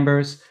paying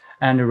members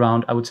and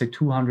around, I would say,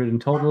 200 in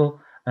total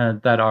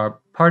that are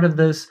part of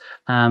this.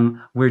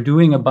 We're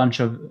doing a bunch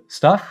of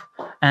stuff,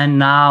 and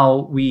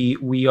now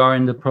we are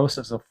in the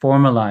process of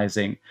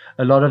formalizing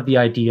a lot of the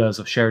ideas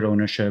of shared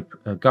ownership,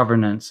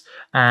 governance,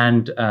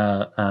 and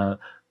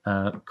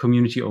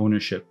community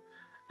ownership.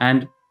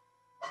 And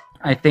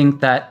I think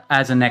that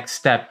as a next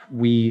step,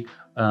 we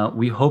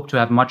hope to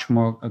have much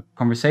more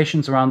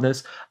conversations around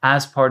this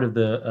as part of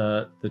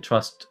the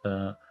Trust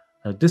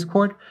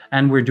Discord,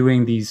 and we're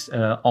doing these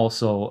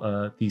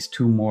these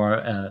two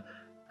more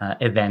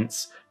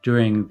events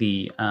during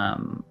the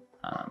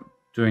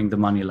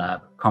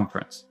MoneyLab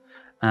conference.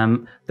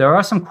 There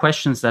are some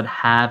questions that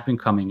have been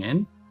coming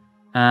in.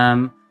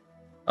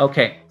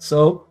 Okay,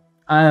 so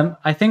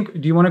I think,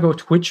 do you want to go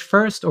Twitch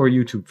first or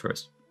YouTube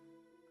first?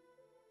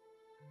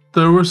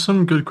 There were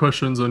some good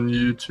questions on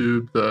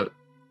YouTube that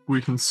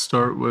we can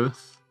start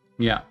with.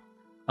 Yeah.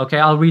 Okay,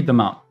 I'll read them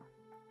out.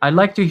 I'd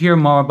like to hear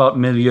more about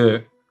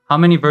Milieu. How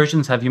many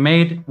versions have you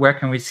made? Where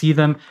can we see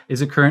them?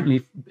 Is it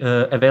currently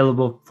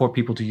available for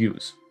people to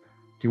use?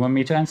 Do you want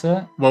me to answer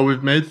that? Well,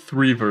 we've made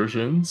 3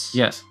 versions.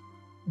 Yes.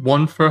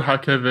 One for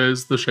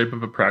HKV's The Shape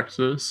of a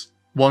Practice,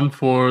 one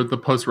for the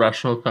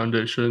Post-Rational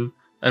Foundation,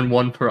 and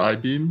one for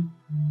iBeam.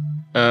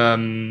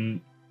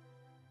 And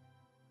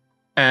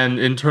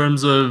in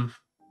terms of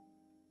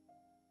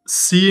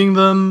seeing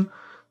them,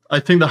 I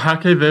think the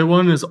HKV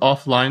one is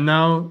offline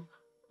now.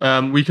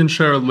 We can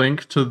share a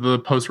link to the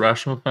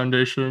Post-Rational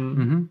Foundation.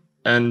 Mm-hmm.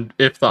 And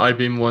if the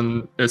iBeam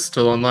one is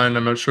still online,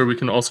 I'm not sure, we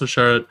can also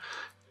share it.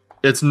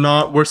 It's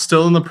not, we're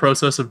still in the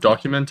process of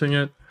documenting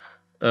it.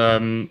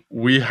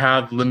 We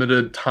have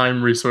limited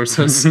time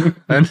resources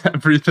and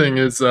everything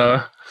is,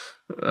 yeah.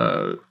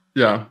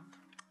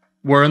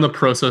 We're in the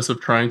process of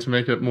trying to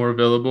make it more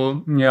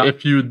available. Yeah.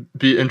 If you'd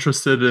be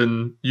interested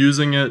in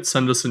using it,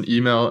 send us an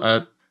email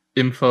at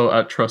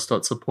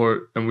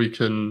info@trust.support and we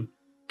can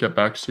get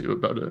back to you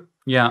about it.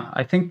 Yeah,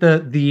 I think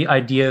the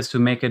idea is to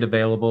make it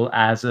available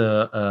as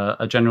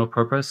a general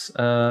purpose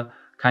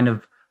kind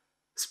of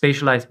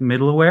spatialized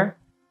middleware.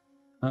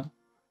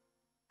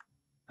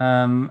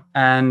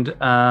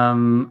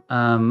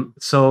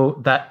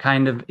 So that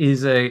kind of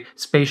is a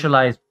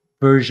spatialized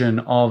version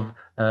of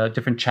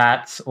different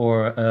chats,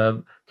 or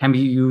can be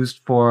used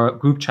for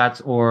group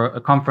chats or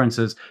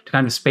conferences to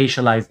kind of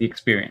spatialize the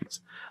experience.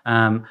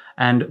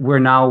 And we're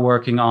now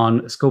working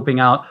on scoping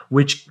out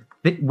which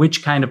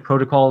kind of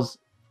protocols,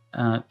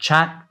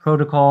 chat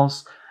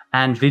protocols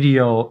and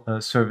video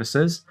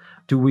services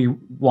do we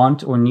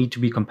want or need to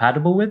be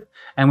compatible with?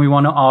 And we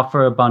want to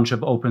offer a bunch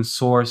of open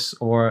source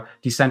or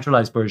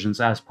decentralized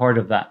versions as part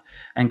of that.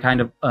 And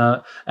kind of,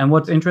 and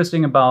what's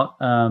interesting about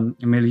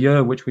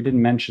Milieu, which we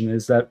didn't mention,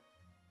 is that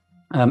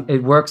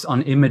it works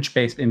on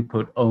image-based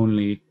input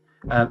only.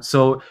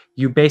 So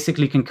you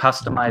basically can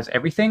customize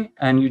everything,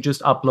 and you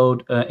just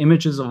upload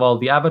images of all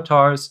the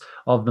avatars,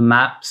 of the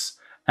maps,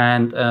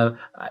 and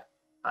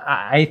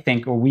I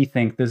think, or we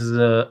think, this is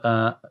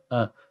a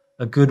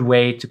good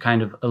way to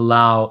kind of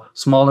allow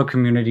smaller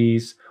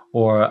communities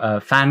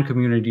or fan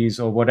communities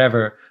or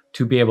whatever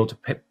to be able to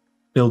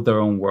build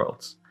their own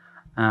worlds.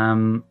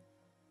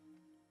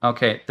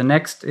 Okay, the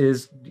next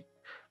is,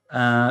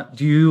 how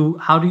do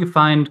you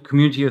find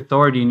community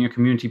authority in your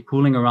community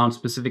pooling around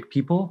specific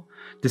people,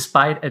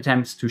 despite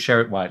attempts to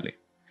share it widely?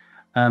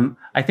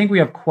 I think we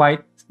have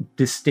quite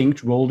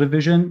distinct role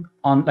division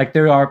on, like,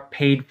 there are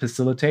paid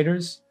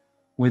facilitators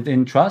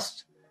within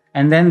Trust.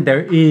 And then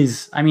there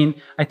is, I mean,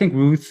 I think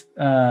Ruth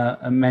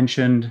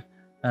mentioned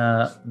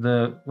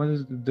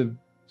the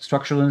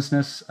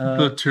structurelessness.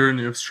 The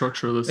tyranny of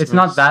structurelessness. It's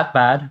not that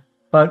bad,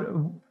 but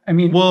I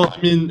mean... Well,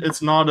 I mean,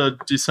 it's not a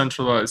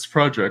decentralized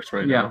project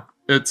right now.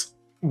 It's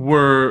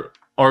where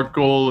our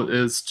goal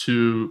is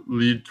to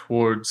lead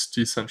towards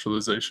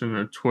decentralization,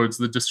 or towards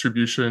the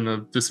distribution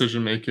of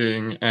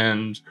decision-making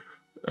and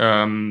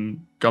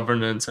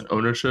governance and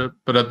ownership.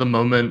 But at the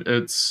moment,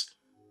 it's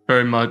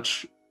very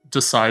much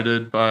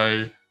decided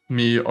by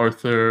me,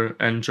 Arthur,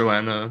 and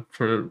Joanna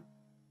for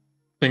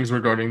things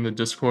regarding the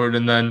Discord.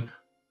 And then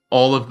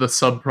all of the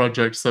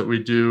sub-projects that we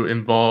do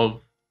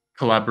involve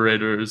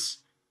collaborators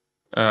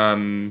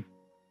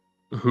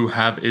who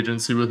have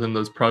agency within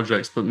those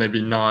projects, but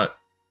maybe not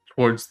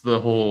towards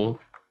the whole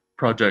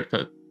project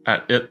in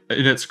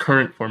its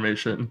current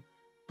formation.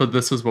 But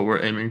this is what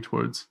we're aiming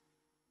towards.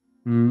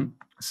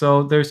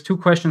 So there's two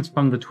questions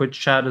from the Twitch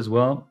chat as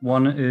well.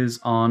 One is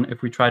on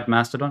if we tried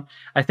Mastodon.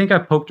 I think I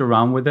poked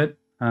around with it.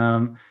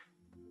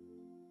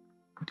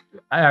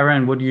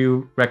 Aaron, would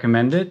you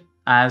recommend it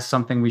as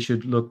something we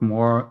should look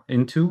more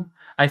into?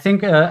 I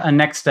think a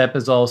next step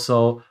is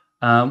also,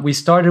 we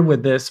started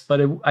with this, but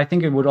I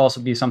think it would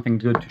also be something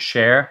good to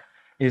share,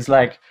 is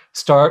like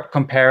start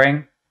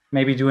comparing,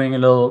 maybe doing a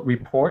little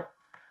report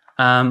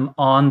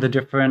on the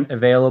different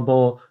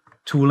available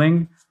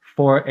tooling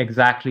for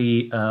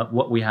exactly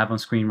what we have on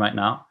screen right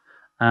now.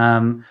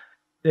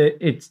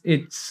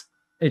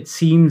 It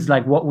seems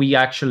like what we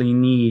actually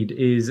need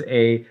is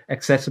a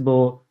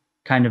accessible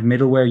kind of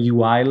middleware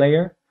UI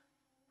layer,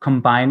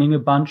 combining a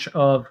bunch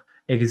of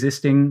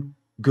existing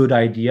good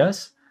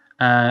ideas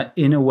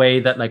in a way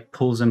that like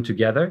pulls them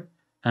together.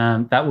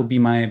 That would be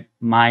my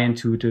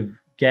intuitive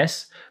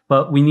guess,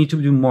 but we need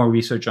to do more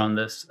research on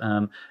this,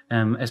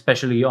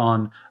 especially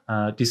on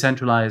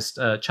decentralized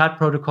chat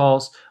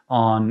protocols,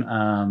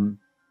 on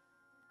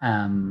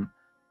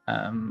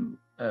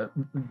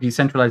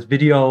decentralized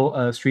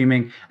video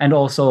streaming, and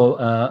also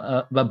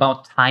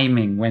about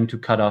timing, when to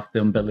cut off the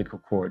umbilical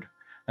cord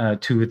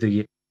to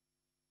the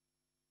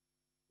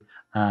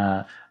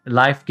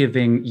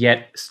life-giving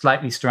yet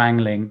slightly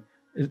strangling,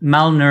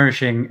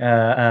 malnourishing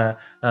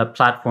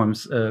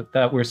platforms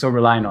that we're so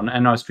reliant on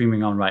and are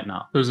streaming on right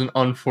now. There's an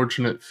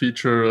unfortunate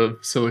feature of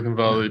Silicon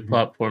Valley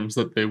platforms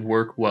that they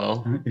work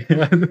well.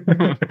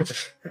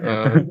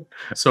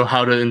 So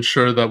how to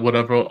ensure that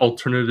whatever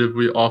alternative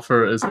we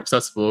offer is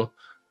accessible.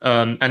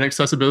 And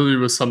accessibility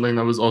was something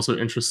that was also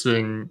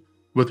interesting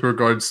with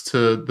regards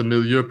to the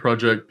Milieu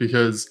project,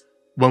 because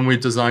when we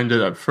designed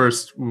it at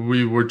first,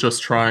 we were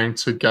just trying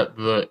to get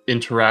the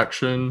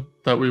interaction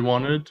that we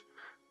wanted.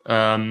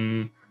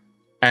 And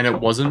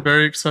it wasn't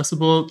very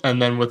accessible. And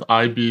then with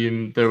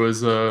iBeam, there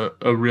was a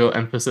real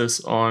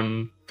emphasis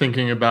on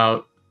thinking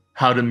about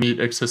how to meet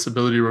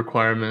accessibility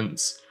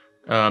requirements,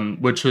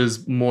 which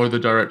is more the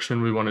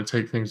direction we want to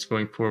take things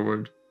going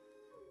forward.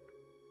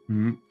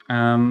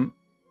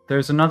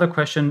 There's another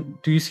question.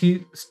 Do you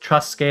see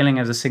Trust scaling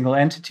as a single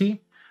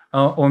entity?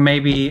 Or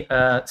maybe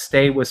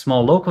stay with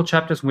small local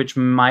chapters, which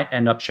might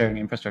end up sharing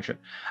infrastructure?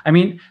 I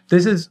mean,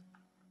 this is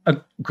a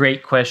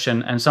great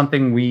question and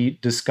something we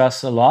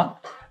discuss a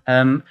lot.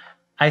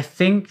 I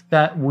think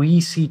that we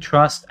see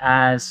Trust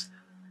as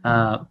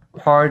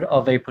part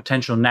of a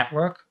potential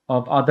network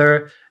of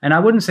other, and I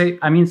wouldn't say,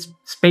 I mean,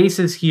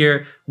 spaces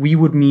here, we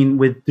would mean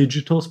with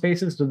digital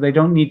spaces, so they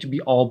don't need to be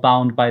all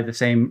bound by the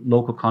same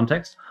local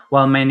context,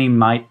 while many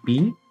might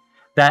be,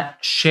 that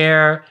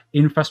share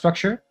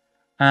infrastructure,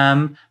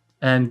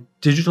 and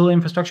digital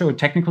infrastructure or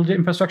technical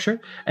infrastructure,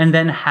 and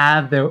then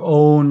have their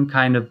own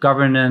kind of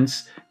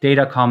governance,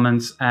 data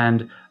commons,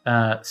 and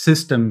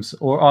systems,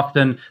 or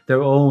often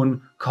their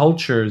own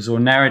cultures or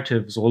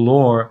narratives or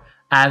lore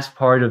as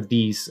part of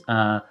these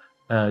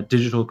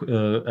digital,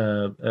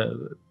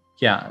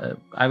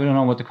 I don't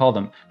know what to call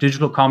them.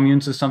 Digital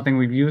communes is something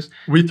we've used.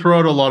 We throw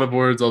out a lot of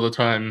words all the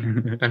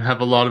time and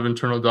have a lot of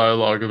internal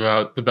dialogue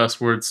about the best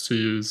words to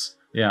use.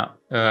 Yeah.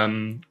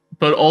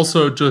 But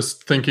also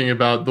just thinking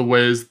about the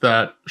ways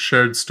that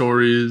shared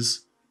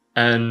stories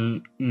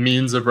and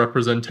means of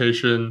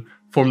representation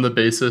form the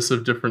basis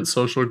of different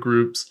social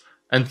groups,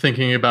 and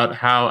thinking about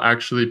how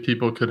actually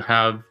people could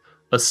have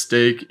a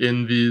stake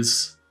in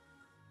these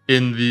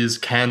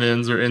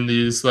canons or in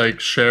these like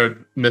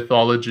shared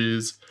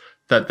mythologies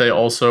that they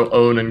also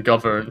own and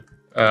govern,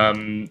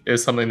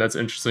 is something that's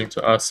interesting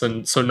to us.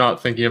 And so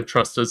not thinking of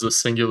trust as a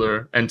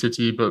singular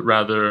entity, but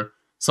rather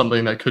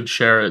something that could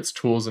share its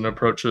tools and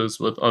approaches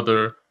with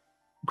other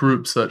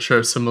groups that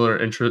share similar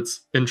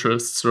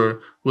interests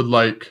or would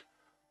like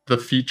the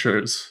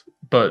features,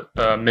 but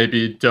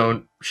maybe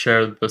don't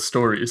share the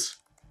stories.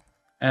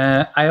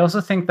 I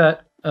also think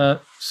that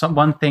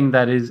one thing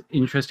that is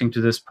interesting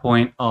to this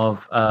point of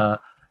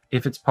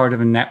if it's part of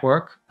a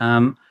network,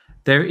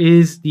 there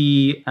is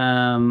the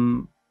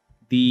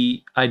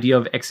idea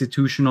of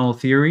executional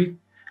theory,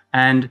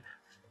 and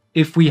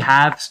if we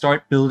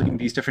start building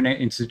these different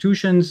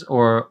institutions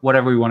or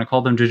whatever we want to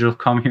call them, digital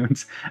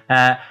communes,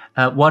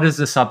 what is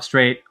the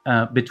substrate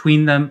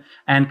between them,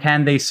 and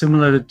can they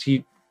similarly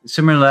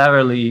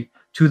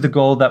to the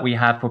goal that we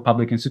have for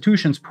public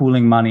institutions,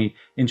 pooling money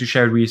into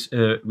shared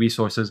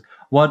resources,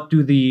 what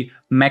do the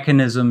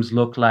mechanisms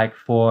look like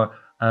for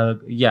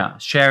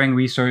sharing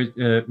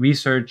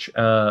research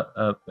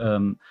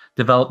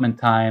development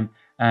time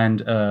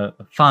and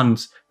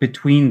funds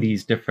between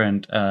these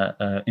different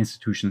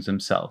institutions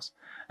themselves?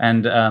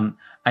 And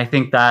I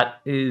think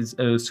that is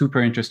a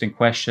super interesting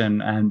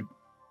question, and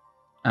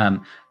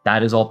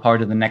that is all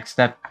part of the next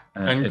step.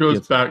 And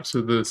goes back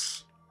to the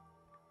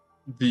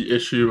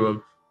issue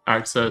of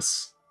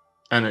access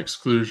and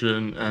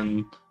exclusion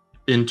and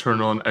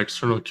internal and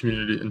external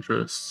community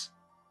interests.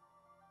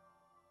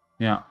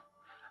 Yeah.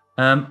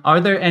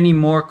 Are there any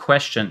more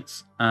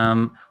questions?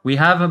 We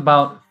have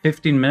about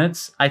 15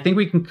 minutes. I think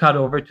we can cut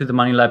over to the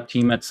MoneyLab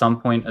team at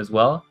some point as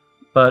well.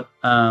 But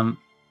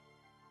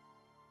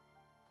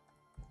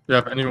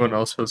if anyone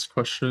else has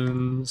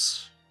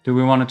questions. Do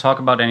we want to talk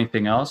about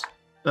anything else?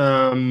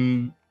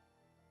 Please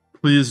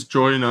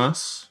join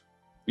us.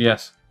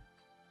 Yes.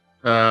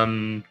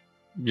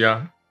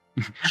 Yeah.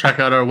 Check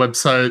out our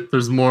website.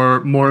 There's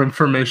more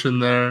information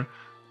there.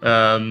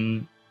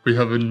 We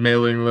have a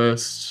mailing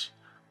list.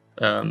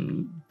 There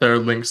are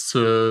links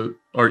to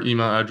our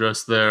email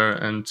address there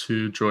and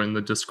to join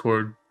the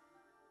Discord.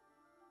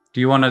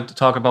 Do you want to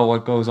talk about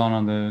what goes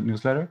on the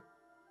newsletter?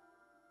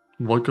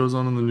 What goes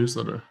on in the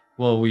newsletter?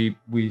 Well, we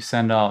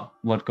send out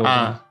what goes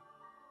on.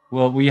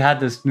 Well, we had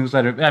this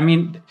newsletter. I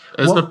mean,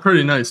 it's a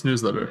pretty nice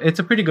newsletter. It's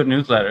a pretty good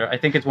newsletter. I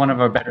think it's one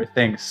of our better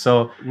things.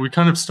 So we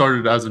kind of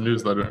started as a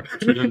newsletter,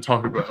 which we didn't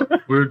talk about.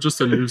 We were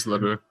just a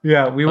newsletter.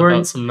 Yeah, we were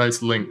about some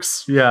nice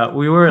links. Yeah,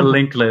 we were a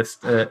link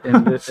list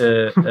in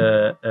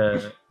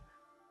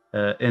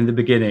the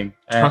beginning.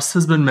 Trust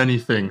has been many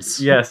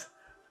things. Yes.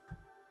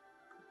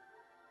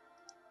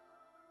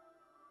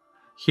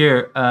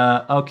 Here,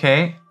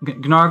 okay.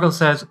 Gnargle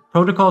says,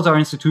 protocols are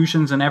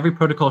institutions and every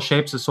protocol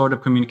shapes the sort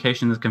of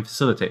communication it can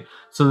facilitate.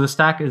 So the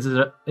stack is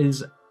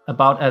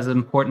about as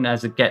important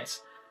as it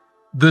gets.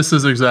 This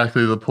is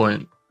exactly the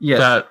point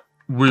that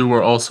we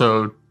were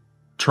also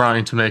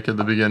trying to make at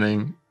the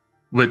beginning,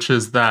 which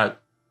is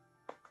that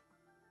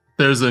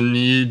there's a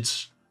need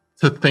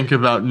to think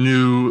about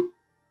new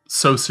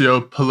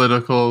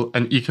socio-political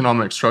and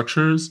economic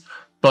structures,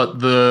 but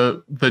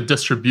the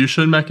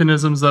distribution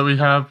mechanisms that we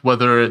have,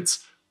 whether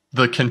it's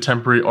the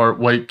contemporary art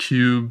white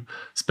cube,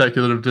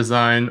 speculative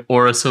design,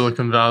 or a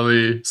Silicon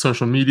Valley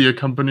social media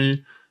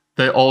company,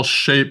 they all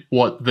shape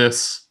what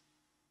this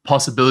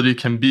possibility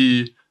can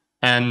be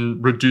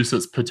and reduce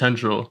its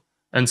potential.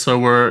 And so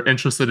we're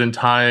interested in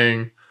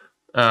tying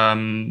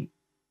the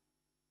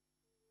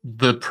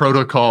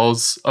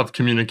protocols of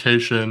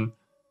communication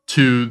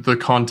to the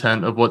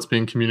content of what's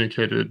being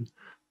communicated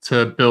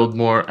to build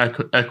more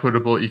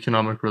equitable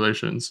economic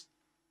relations.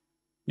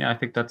 Yeah, I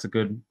think that's a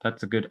good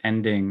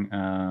ending.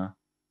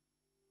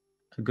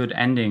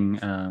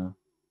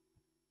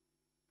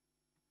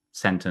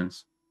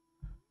 Sentence.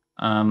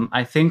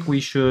 I think we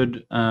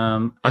should.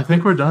 I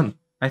think we're done.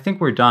 I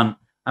think we're done.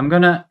 I'm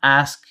gonna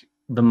ask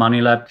the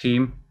MoneyLab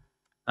team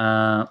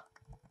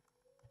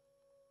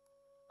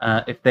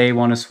if they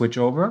want to switch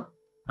over.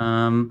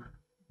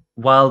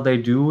 While they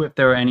do, if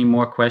there are any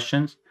more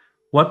questions,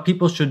 what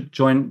people should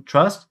join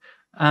Trust.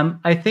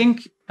 I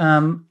think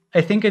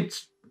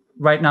it's.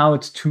 Right now,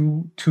 it's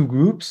two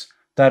groups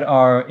that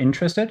are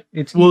interested.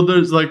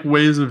 There's like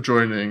ways of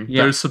joining.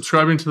 Yeah. There's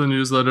subscribing to the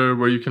newsletter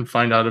where you can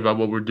find out about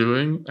what we're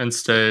doing and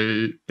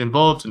stay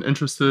involved and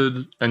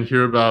interested and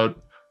hear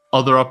about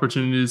other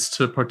opportunities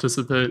to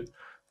participate.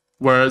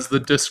 Whereas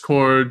the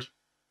Discord,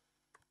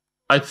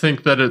 I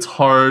think that it's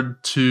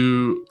hard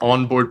to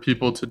onboard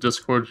people to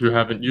Discord who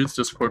haven't used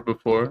Discord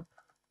before.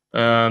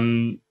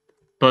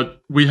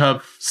 But we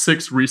have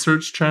 6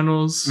 research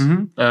channels.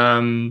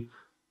 Mm-hmm.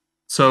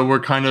 So we're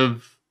kind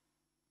of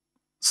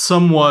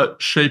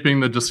somewhat shaping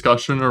the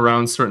discussion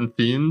around certain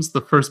themes.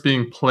 The first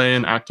being play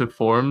in active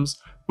forms,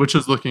 which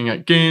is looking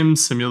at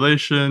games,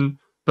 simulation,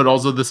 but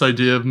also this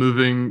idea of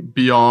moving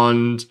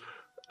beyond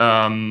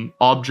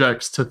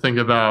objects to think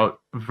about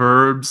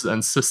verbs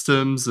and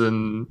systems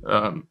and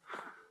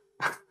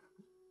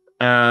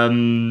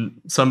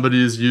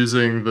somebody's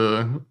using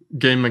the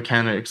game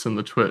mechanics in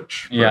the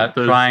Twitch. Yeah,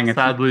 trying it.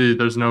 Sadly,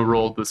 there's no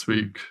role this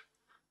week.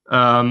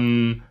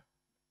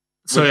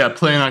 So yeah,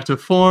 play in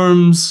active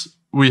forms.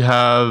 We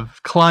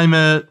have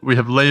climate. We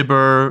have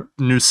labor,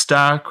 new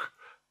stack,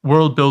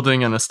 world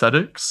building, and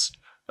aesthetics.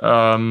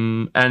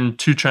 And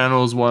 2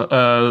 channels, one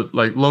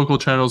like local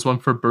channels, one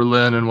for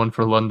Berlin and one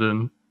for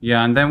London.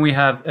 Yeah, and then we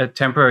have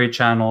temporary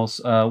channels,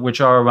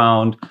 which are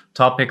around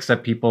topics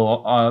that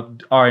people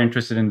are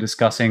interested in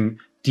discussing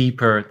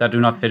deeper that do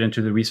not fit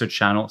into the research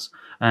channels.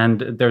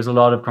 And there's a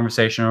lot of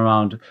conversation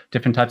around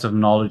different types of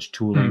knowledge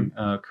tooling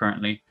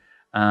currently.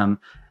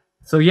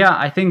 So yeah,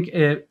 I think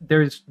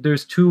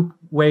there's 2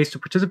 ways to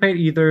participate,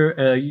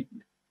 either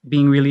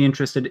being really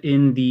interested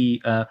in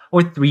the,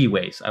 or 3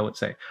 ways, I would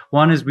say.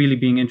 One is really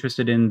being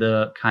interested in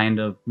the kind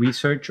of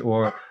research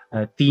or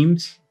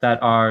themes that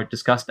are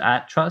discussed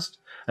at Trust.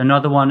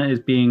 Another one is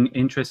being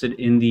interested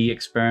in the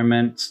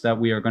experiments that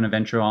we are going to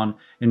venture on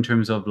in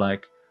terms of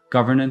like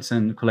governance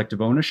and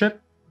collective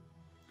ownership.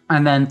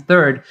 And then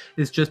third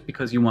is just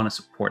because you want to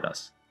support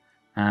us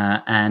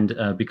and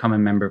become a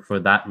member for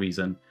that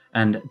reason.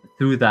 And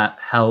through that,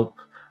 help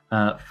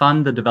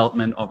fund the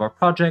development of our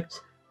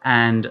projects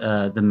and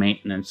the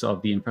maintenance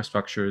of the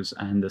infrastructures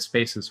and the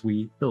spaces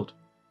we build.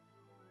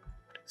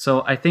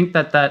 So I think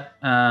that's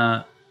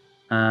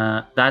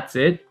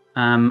it.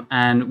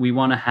 And we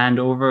want to hand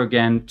over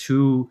again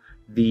to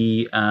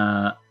the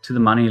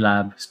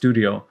MoneyLab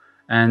studio,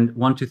 and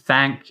want to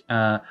thank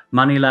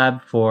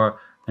MoneyLab for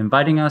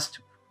inviting us to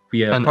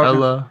be a partner.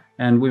 Ella.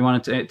 And we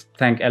wanted to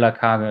thank Ella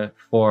Kage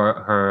for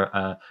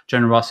her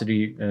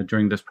generosity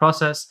during this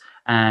process.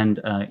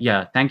 And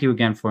yeah, thank you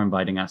again for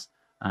inviting us.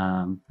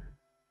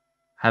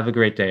 Have a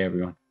great day,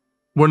 everyone.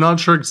 We're not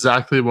sure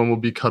exactly when we'll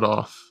be cut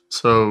off,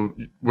 so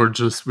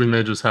we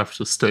may just have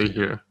to stay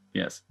here.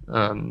 Yes.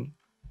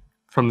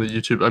 From the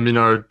YouTube, I mean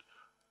our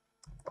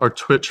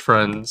Twitch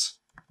friends.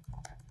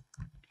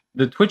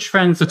 The Twitch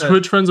friends. The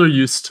Twitch friends are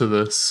used to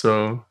this,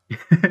 so.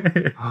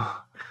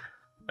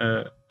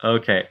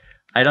 Okay.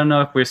 I don't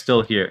know if we're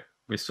still here.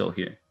 We're still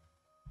here.